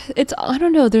 It's, I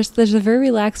don't know, there's a very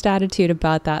relaxed attitude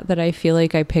about that I feel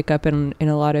like I pick up in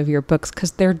a lot of your books,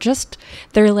 because they're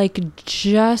like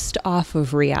just off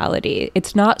of reality.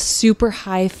 It's not super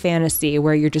high fantasy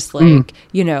where you're just like,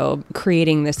 you know,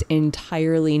 creating this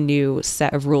entirely new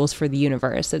set of rules for the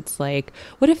universe. It's like,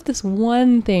 what if this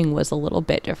one thing was a little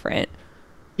bit different?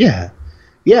 Yeah.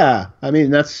 I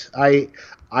mean,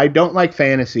 I don't like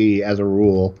fantasy as a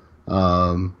rule.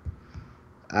 I'm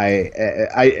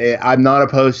not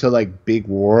opposed to like big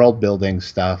world building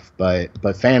stuff, but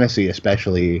fantasy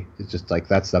especially is just like,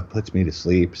 that stuff puts me to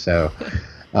sleep. So,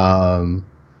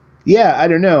 yeah, I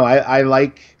don't know. I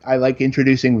like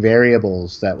introducing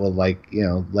variables that will, like, you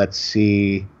know, let's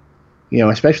see, you know,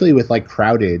 especially with like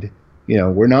Crowded, you know,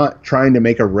 we're not trying to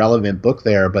make a relevant book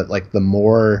there, but like the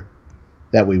more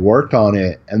that we worked on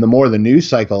it and the more the news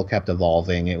cycle kept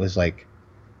evolving, it was like,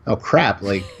 oh crap,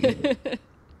 like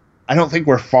I don't think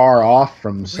we're far off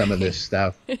from some of this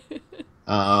stuff.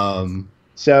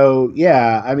 So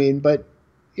yeah, I mean, but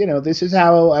you know, this is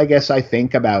how I guess I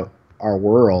think about our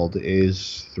world,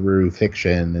 is through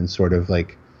fiction and sort of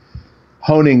like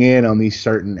honing in on these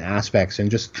certain aspects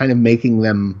and just kind of making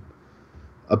them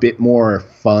a bit more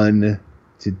fun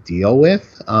to deal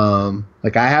with.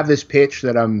 Like, I have this pitch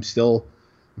that I'm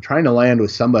trying to land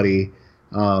with somebody,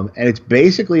 and it's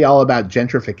basically all about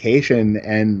gentrification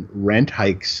and rent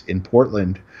hikes in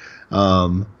Portland,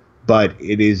 but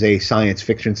it is a science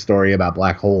fiction story about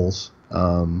black holes.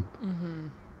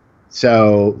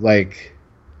 So, like,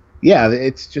 yeah,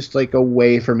 it's just like a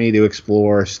way for me to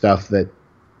explore stuff that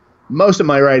most of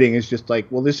my writing is just like,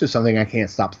 well, this is something I can't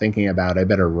stop thinking about. I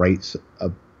better write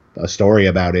a story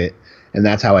about it, and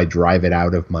that's how I drive it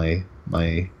out of my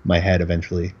head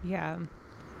eventually. Yeah.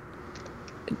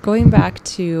 Going back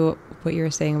to what you were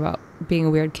saying about being a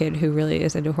weird kid who really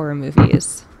is into horror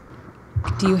movies,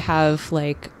 do you have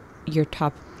like your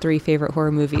top 3 favorite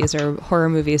horror movies, or horror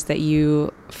movies that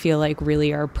you feel like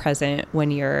really are present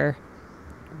when you're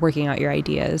working out your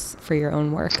ideas for your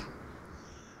own work?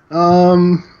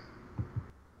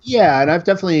 Yeah, and I've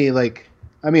definitely, like,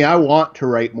 I mean, I want to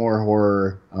write more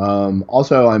horror.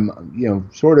 Also, I'm, you know,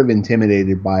 sort of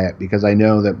intimidated by it because I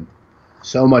know that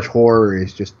so much horror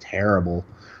is just terrible.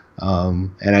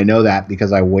 And I know that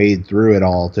because I wade through it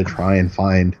all to try and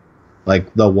find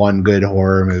like the one good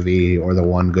horror movie or the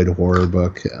one good horror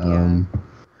book.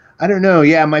 I don't know.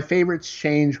 Yeah, my favorites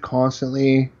change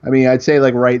constantly. I mean, I'd say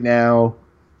like right now,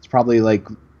 it's probably like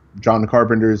John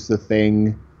Carpenter's The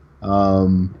Thing,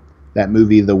 that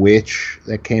movie The Witch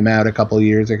that came out a couple of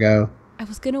years ago. I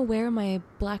was going to wear my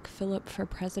Black Phillip for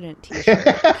President t-shirt.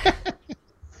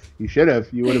 You should have.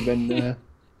 You would have been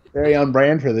very on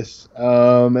brand for this.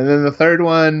 And then the third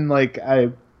one, like,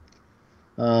 I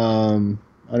don't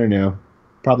know,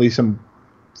 probably some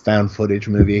found footage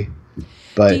movie,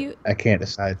 but I can't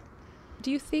decide.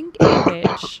 Do you think A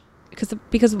Witch,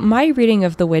 because my reading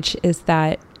of The Witch is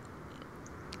that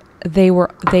they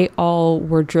all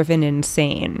were driven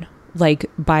insane, like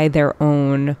by their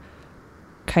own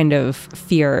kind of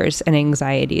fears and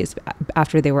anxieties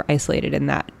after they were isolated in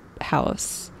that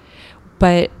house.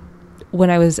 But when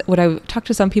I talked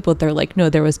to some people, they're like, no,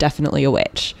 there was definitely a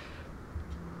witch.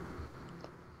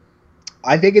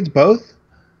 I think it's both.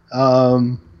 I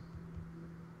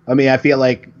mean, I feel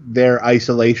like their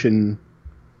isolation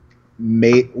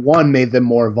made them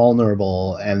more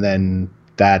vulnerable, and then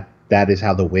that is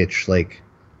how the witch like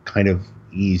kind of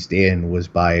eased in, was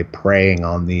by preying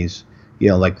on these, you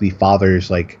know, like the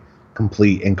father's like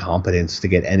complete incompetence to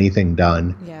get anything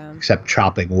done except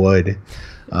chopping wood.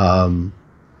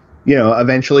 You know,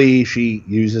 eventually she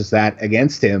uses that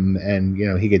against him, and, you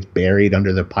know, he gets buried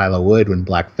under the pile of wood when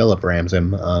Black Phillip rams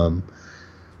him.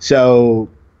 So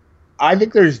I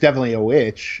think there's definitely a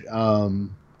witch,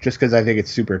 just because I think it's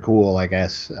super cool, I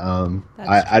guess.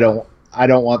 I don't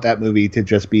want that movie to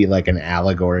just be like an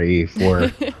allegory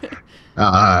for,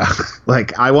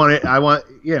 like, I want,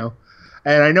 you know,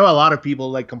 and I know a lot of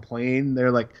people like complain. They're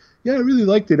like, yeah, I really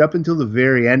liked it up until the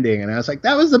very ending. And I was like,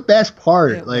 that was the best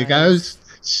part. I was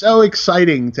so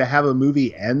exciting to have a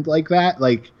movie end like that.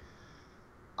 Like,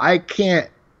 I can't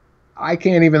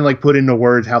even like put into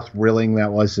words how thrilling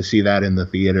that was to see that in the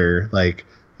theater. Like,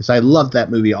 because I loved that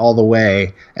movie all the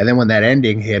way, and then when that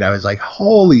ending hit, I was like,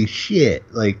 holy shit!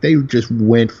 Like, they just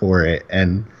went for it,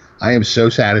 and I am so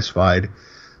satisfied.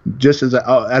 just as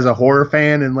a horror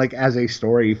fan and like as a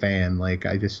story fan, like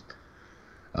I just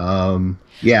I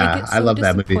love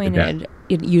that movie.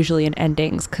 Usually in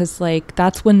endings, because like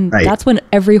that's when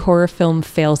every horror film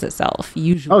fails itself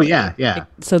usually. Oh yeah. Like,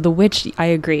 so The Witch, I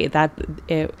agree that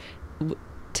it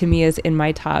to me is in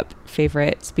my top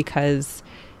favorites because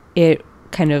it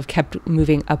kind of kept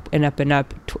moving up and up and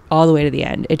up all the way to the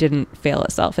end. It didn't fail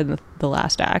itself in the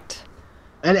last act.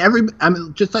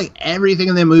 And just like everything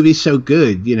in that movie is so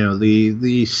good. You know,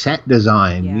 the set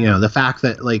design. You know, the fact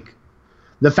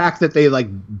that they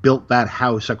like built that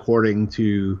house according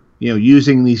to, you know,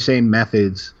 using these same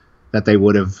methods that they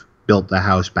would have built the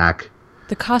house back.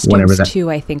 The costumes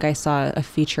too. I think I saw a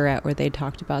featurette where they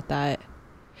talked about that.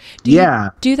 Do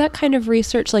you do that kind of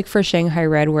research, like for Shanghai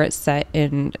Red, where it's set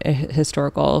in a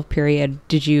historical period?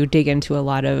 Did you dig into a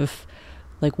lot of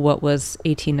like what was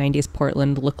 1890s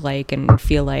Portland look like and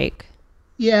feel like?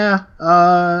 Yeah,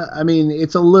 I mean,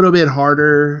 it's a little bit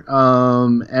harder,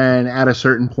 and at a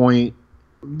certain point,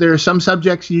 there are some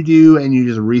subjects you do and you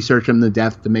just research them to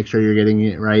death to make sure you're getting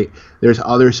it right. There's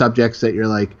other subjects that you're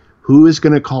like, who is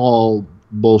going to call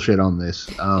bullshit on this?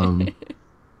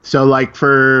 So like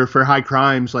for High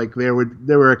Crimes, like there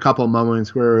were a couple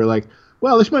moments where we're like,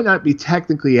 well, this might not be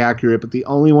technically accurate, but the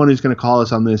only one who's going to call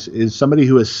us on this is somebody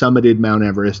who has summited Mount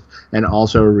Everest and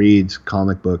also reads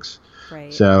comic books.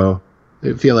 Right. So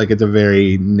I feel like it's a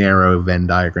very narrow Venn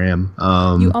diagram.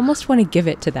 You almost want to give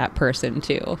it to that person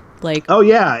too. Like, oh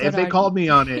yeah, if they called me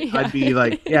on it, I'd be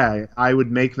like, yeah, I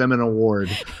would make them an award.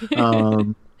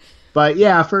 But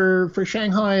yeah, for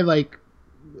Shanghai, like,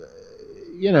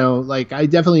 you know, like I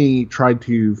definitely tried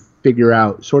to figure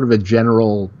out sort of a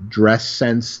general dress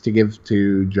sense to give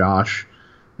to Josh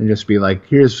and just be like,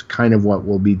 here's kind of what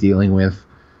we'll be dealing with.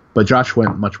 But Josh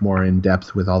went much more in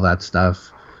depth with all that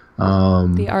stuff.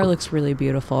 The art looks really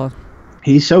beautiful.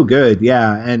 He's so good,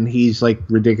 yeah, and he's like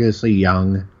ridiculously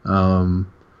young. You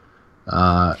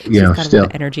know, got still a lot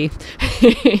of energy.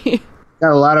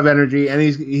 Got a lot of energy, and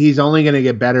he's only going to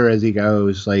get better as he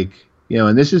goes. Like, you know,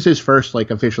 and this is his first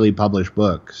like officially published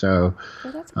book, so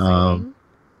that's exciting.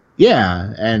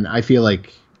 Yeah, and I feel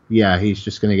like he's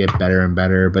just going to get better and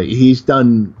better. But he's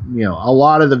done, you know, a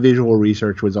lot of the visual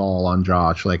research was all on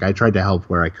Josh. Like I tried to help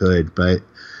where I could, but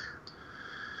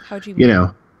how'd you? You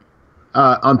know,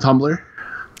 on Tumblr.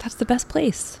 That's the best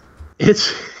place.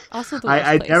 It's also the worst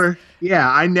place.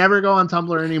 I never go on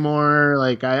Tumblr anymore.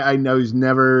 Like I know he's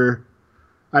never.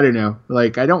 I don't know.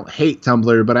 Like I don't hate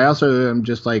Tumblr, but I also am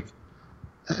just like,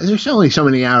 there's only so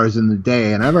many hours in the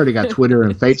day, and I've already got Twitter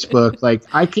and Facebook. Like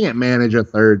I can't manage a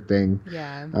third thing.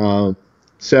 Yeah.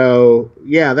 So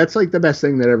yeah, that's like the best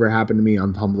thing that ever happened to me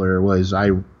on Tumblr was I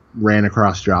ran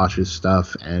across Josh's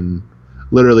stuff and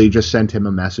literally just sent him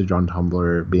a message on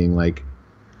Tumblr being like,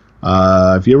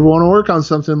 if you ever want to work on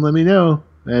something, let me know.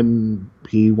 And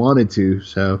he wanted to,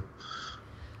 so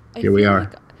here we are.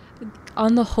 Like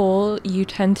on the whole, you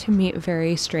tend to meet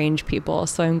very strange people,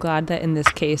 so I'm glad that in this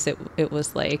case it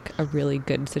was like a really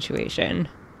good situation.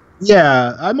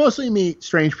 Yeah, I mostly meet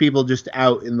strange people just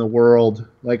out in the world.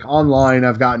 Like online,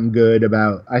 I've gotten good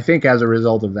about, I think as a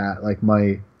result of that, like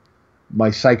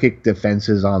my psychic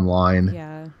defenses online. Yeah.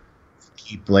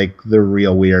 Keep like the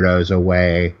real weirdos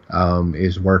away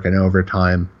is working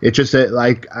overtime. It's just that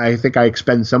like I think I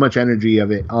expend so much energy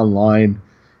of it online,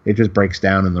 it just breaks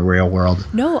down in the real world.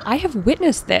 No, I have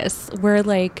witnessed this where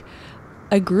like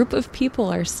a group of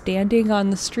people are standing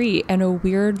on the street and a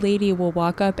weird lady will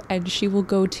walk up and she will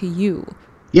go to you.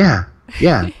 Yeah.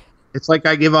 It's like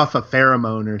I give off a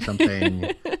pheromone or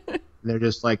something. They're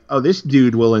just like, oh, this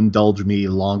dude will indulge me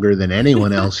longer than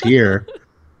anyone else here.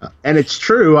 And it's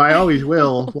true. I always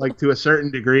will, like to a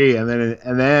certain degree. And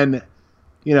then,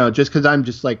 you know, just because I'm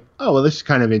just like, oh, well, this is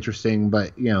kind of interesting.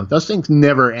 But, you know, those things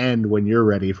never end when you're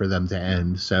ready for them to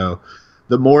end. So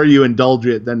the more you indulge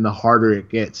it, then the harder it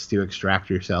gets to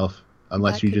extract yourself,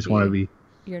 unless you just want to be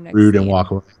rude and walk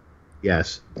away.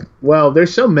 Yes. Well,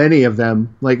 there's so many of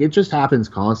them. Like, it just happens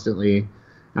constantly.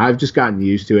 I've just gotten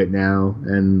used to it now.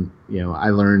 And, you know, I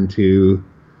learned to,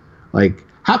 like,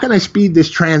 how can I speed this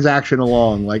transaction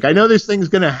along? Like, I know this thing's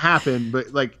going to happen,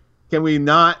 but, like, can we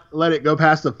not let it go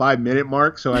past the 5-minute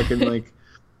mark so I can, like,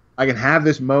 I can have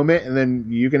this moment and then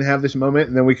you can have this moment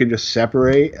and then we can just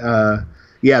separate?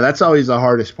 Yeah, that's always the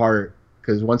hardest part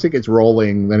because once it gets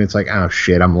rolling, then it's like, oh,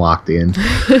 shit, I'm locked in.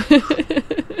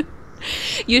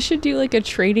 You should do, like, a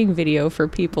training video for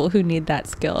people who need that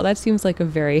skill. That seems like a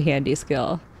very handy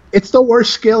skill. It's the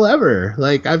worst skill ever.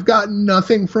 Like, I've gotten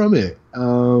nothing from it.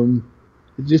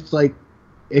 Just like,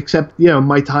 except, you know,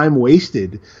 my time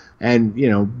wasted and, you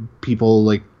know, people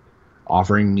like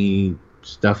offering me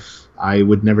stuff I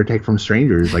would never take from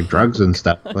strangers, like drugs and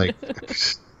stuff. Like,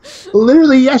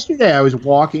 literally yesterday, I was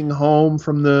walking home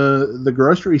from the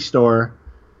grocery store,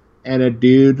 and a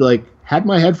dude like had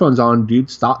my headphones on. Dude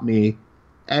stopped me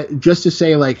just to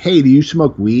say like, "Hey, do you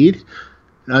smoke weed?"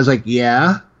 And I was like,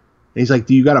 "Yeah." And he's like,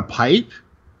 "Do you got a pipe?"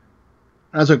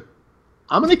 And I was like,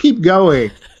 "I'm gonna keep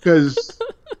going because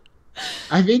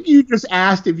I think you just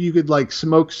asked if you could like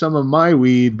smoke some of my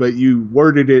weed, but you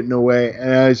worded it in a way."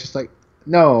 And I was just like,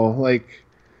 "No, like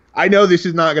I know this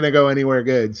is not gonna go anywhere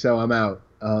good, so I'm out."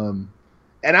 And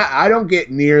I don't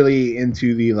get nearly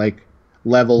into the like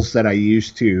levels that I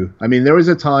used to. I mean, there was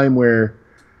a time where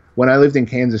when I lived in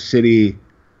Kansas City,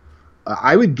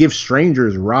 I would give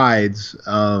strangers rides.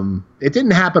 It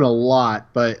didn't happen a lot,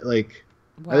 but like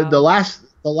the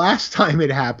last time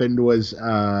it happened was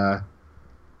the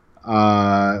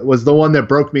one that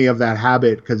broke me of that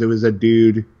habit, because it was a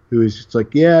dude who was just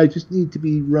like, "Yeah, I just need to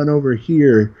be run over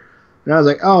here," and I was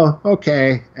like, "Oh,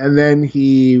 okay." And then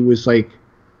he was like,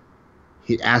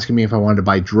 he asking me if I wanted to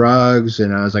buy drugs,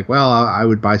 and I was like, "Well, I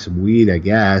would buy some weed, I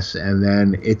guess." And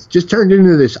then it just turned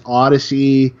into this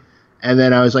odyssey. And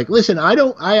then I was like, "Listen,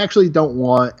 I actually don't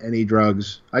want any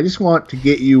drugs. I just want to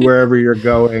get you wherever you're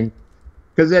going."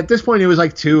 Because at this point it was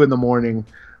like 2 a.m.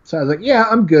 So I was like, "Yeah,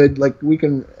 I'm good. Like we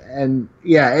can." And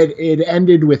yeah, it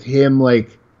ended with him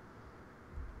like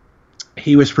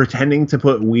he was pretending to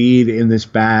put weed in this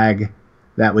bag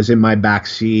that was in my back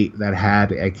seat that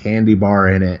had a candy bar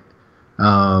in it.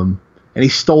 And he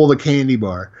stole the candy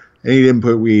bar, and he didn't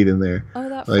put weed in there. Oh,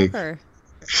 that like, fucker.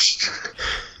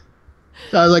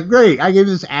 So I was like, great, I gave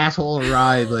this asshole a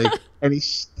ride, like, and he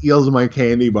steals my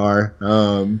candy bar.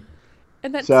 And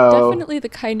that's definitely the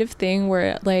kind of thing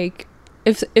where, like,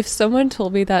 if someone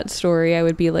told me that story, I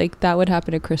would be like, that would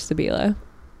happen to Chris Sabila.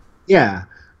 Yeah.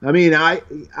 I mean,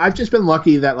 I've just been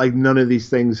lucky that, like, none of these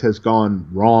things has gone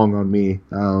wrong on me.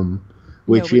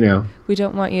 Which, we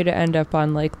don't want you to end up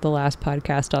on like the last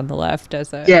podcast on the left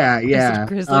as a as a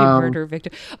grisly murder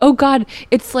victim. Oh God,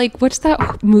 it's like, what's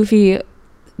that movie?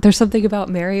 There's something about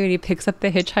Mary when he picks up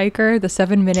the hitchhiker, the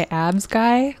 7-minute abs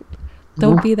guy.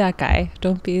 Don't be that guy.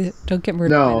 Don't get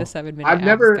murdered by the 7-minute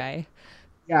abs guy.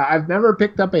 Yeah, I've never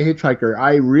picked up a hitchhiker.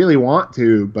 I really want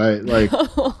to, but like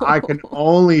I can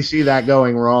only see that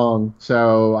going wrong,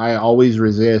 so I always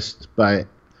resist. But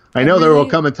I know there will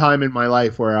come a time in my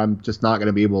life where I'm just not going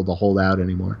to be able to hold out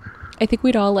anymore. I think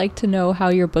we'd all like to know how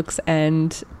your books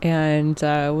end, and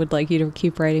would like you to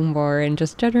keep writing more and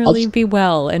just generally be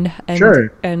well and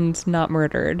sure. and not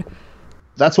murdered.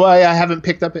 That's why I haven't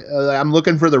picked up. I'm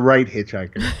looking for the right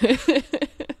hitchhiker.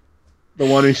 The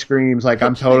one who screams like,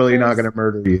 "I'm totally not going to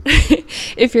murder you."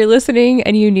 If you're listening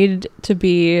and you need to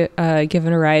be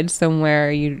given a ride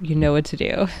somewhere, you know what to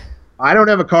do. I don't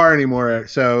have a car anymore,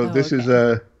 so this is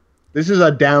a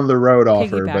down the road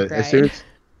offer. But ride.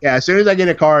 As soon as I get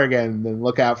a car again, then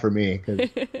look out for me, because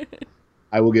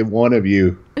I will give one of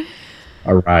you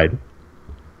a ride.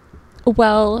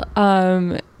 Well,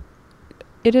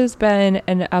 it has been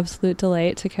an absolute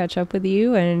delight to catch up with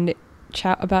you and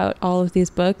chat about all of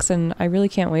these books, and I really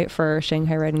can't wait for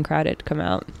Shanghai Red and Crowded to come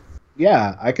out.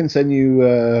 Yeah, I can send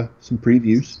you some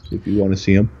previews if you want to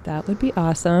see them. That would be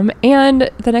awesome. And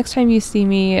the next time you see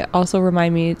me, also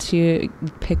remind me to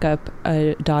pick up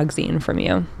a dog zine from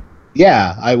you.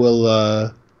 Yeah, I will.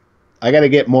 I got to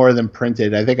get more of them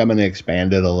printed. I think I'm going to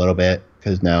expand it a little bit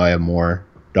because now I have more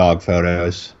dog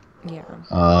photos. Yeah.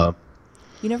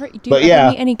 Do you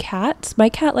have any cats? My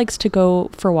cat likes to go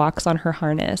for walks on her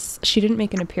harness. She didn't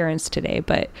make an appearance today,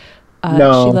 but she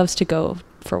loves to go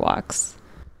for walks.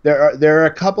 There are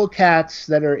a couple cats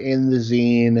that are in the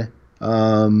zine.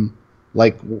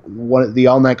 Like the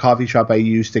all night coffee shop I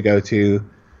used to go to,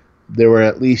 there were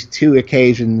at least 2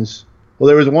 occasions. Well,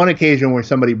 there was one occasion where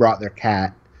somebody brought their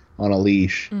cat on a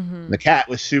leash. Mm-hmm. The cat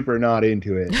was super not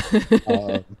into it.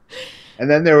 And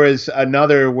then there was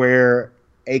another where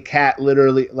a cat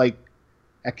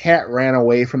ran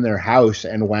away from their house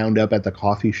and wound up at the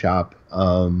coffee shop.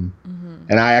 And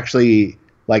I actually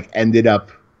ended up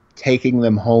taking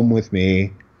them home with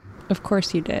me. Of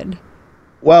course you did.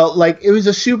 Well, it was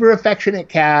a super affectionate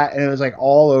cat, and it was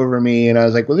all over me, and I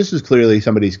was like, well, this is clearly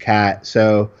somebody's cat.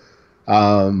 So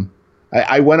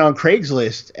I went on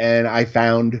Craigslist and I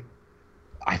found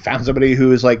somebody who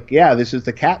was like, yeah, this is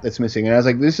the cat that's missing. And I was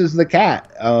like, this is the cat.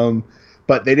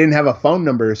 But they didn't have a phone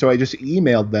number, so I just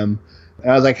emailed them.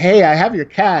 And I was like, hey, I have your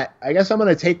cat. I guess I'm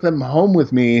going to take them home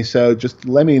with me, so just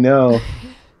let me know.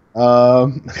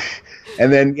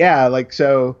 And then,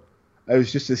 so I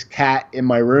was just this cat in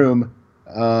my room.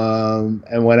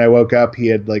 And when I woke up, he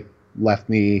had left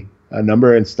me a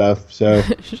number and stuff. So,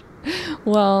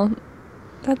 well,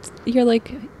 you're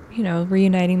like,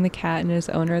 reuniting the cat and his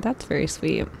owner. That's very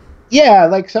sweet. Yeah,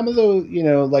 like some of the,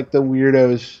 like the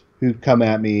weirdos who come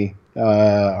at me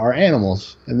are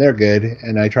animals, and they're good,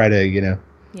 and I try to, yeah.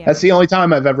 That's the only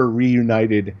time I've ever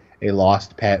reunited a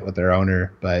lost pet with their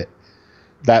owner, but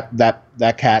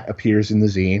that cat appears in the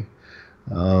zine.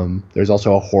 There's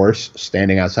also a horse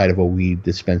standing outside of a weed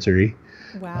dispensary.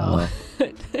 Wow.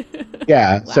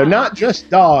 Yeah, wow. So not just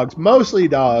dogs, mostly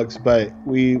dogs, but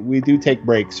we do take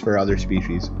breaks for other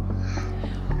species.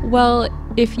 Well,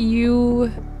 if you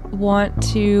want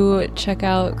to check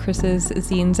out Chris's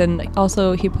zines, and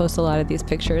also he posts a lot of these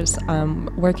pictures,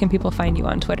 where can people find you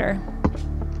on Twitter?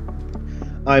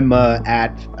 I'm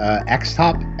at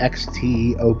xtop,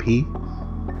 XTOP.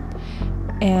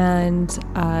 And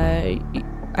I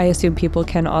assume people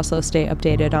can also stay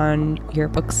updated on your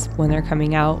books when they're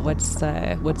coming out, what's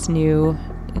new,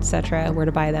 etc., where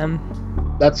to buy them.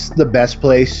 That's the best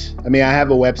place. I mean, I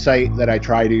have a website that I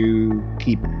try to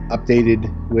keep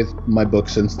updated with my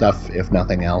books and stuff, if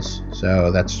nothing else.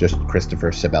 So that's just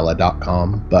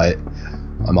ChristopherSabella.com, but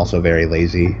I'm also very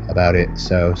lazy about it.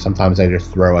 So sometimes I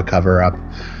just throw a cover up.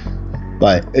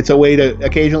 But it's a way to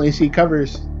occasionally see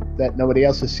covers that nobody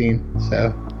else has seen.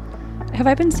 So have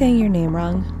I been saying your name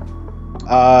wrong?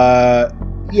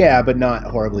 Yeah, but not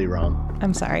horribly wrong.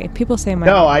 I'm sorry. People say my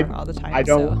name wrong all the time. I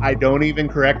don't even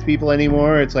correct people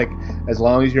anymore. It's like, as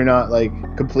long as you're not like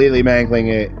completely mangling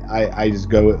it, I just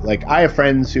go, like, I have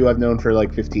friends who I've known for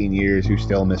like 15 years who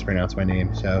still mispronounce my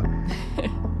name. So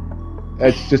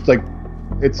it's just like,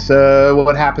 it's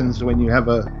what happens when you have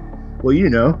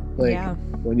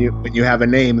when you have a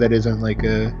name that isn't like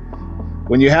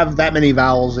when you have that many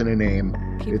vowels in a name,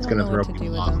 it's going to throw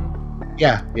people off.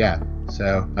 Yeah.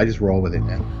 So I just roll with it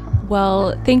now.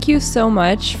 Well, thank you so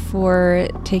much for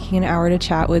taking an hour to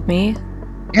chat with me.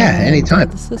 Yeah, anytime.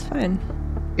 This was fun.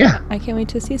 Yeah. I can't wait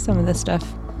to see some of this stuff.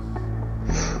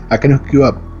 I can hook you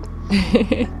up.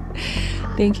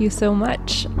 Thank you so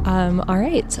much. All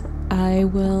right. I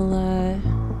will...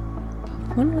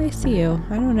 when will I see you?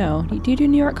 I don't know. Do you do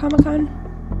New York Comic Con?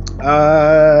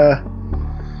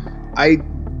 I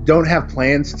don't have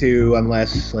plans to,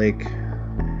 unless like...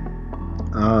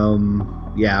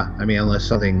 yeah, I mean, unless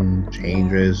something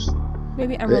changes.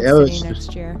 Maybe Emerald City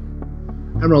next year.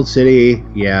 Emerald City,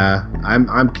 yeah.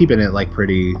 I'm keeping it like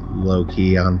pretty low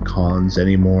key on cons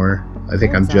anymore. I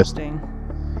think I'm just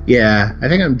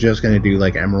gonna do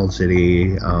like Emerald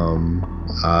City,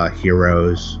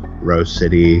 Heroes, Rose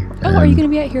City. Oh, are you gonna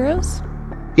be at Heroes?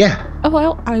 Yeah. Oh,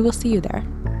 well, I will see you there.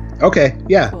 Okay,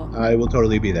 yeah, cool. I will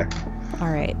totally be there. All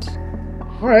right.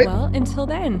 Well, until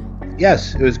then.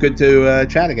 Yes, it was good to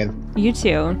chat again. You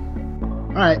too. All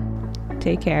right.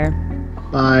 Take care.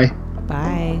 Bye.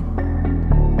 Bye.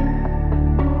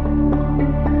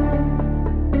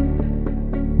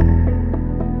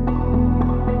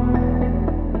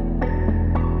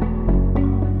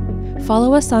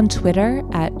 Follow us on Twitter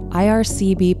at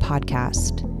IRCB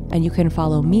Podcast, and you can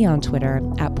follow me on Twitter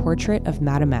at Portrait of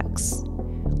Madam X.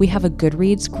 We have a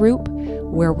Goodreads group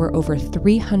where we're over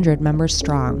 300 members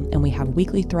strong, and we have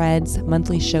weekly threads,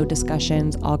 monthly show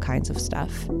discussions, all kinds of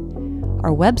stuff.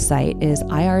 Our website is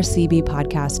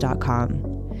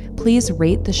ircbpodcast.com. Please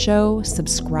rate the show,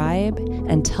 subscribe,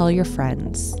 and tell your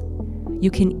friends.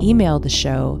 You can email the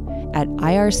show at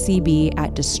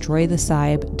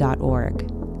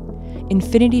ircb@destroythesybe.org.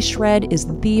 Infinity Shred is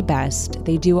the best.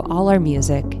 They do all our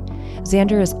music.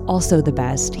 Xander is also the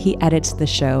best. He edits the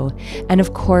show. And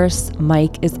of course,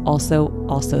 Mike is also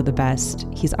the best.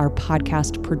 He's our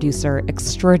podcast producer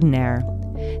extraordinaire.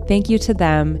 Thank you to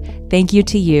them. Thank you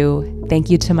to you. Thank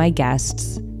you to my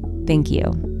guests. Thank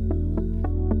you.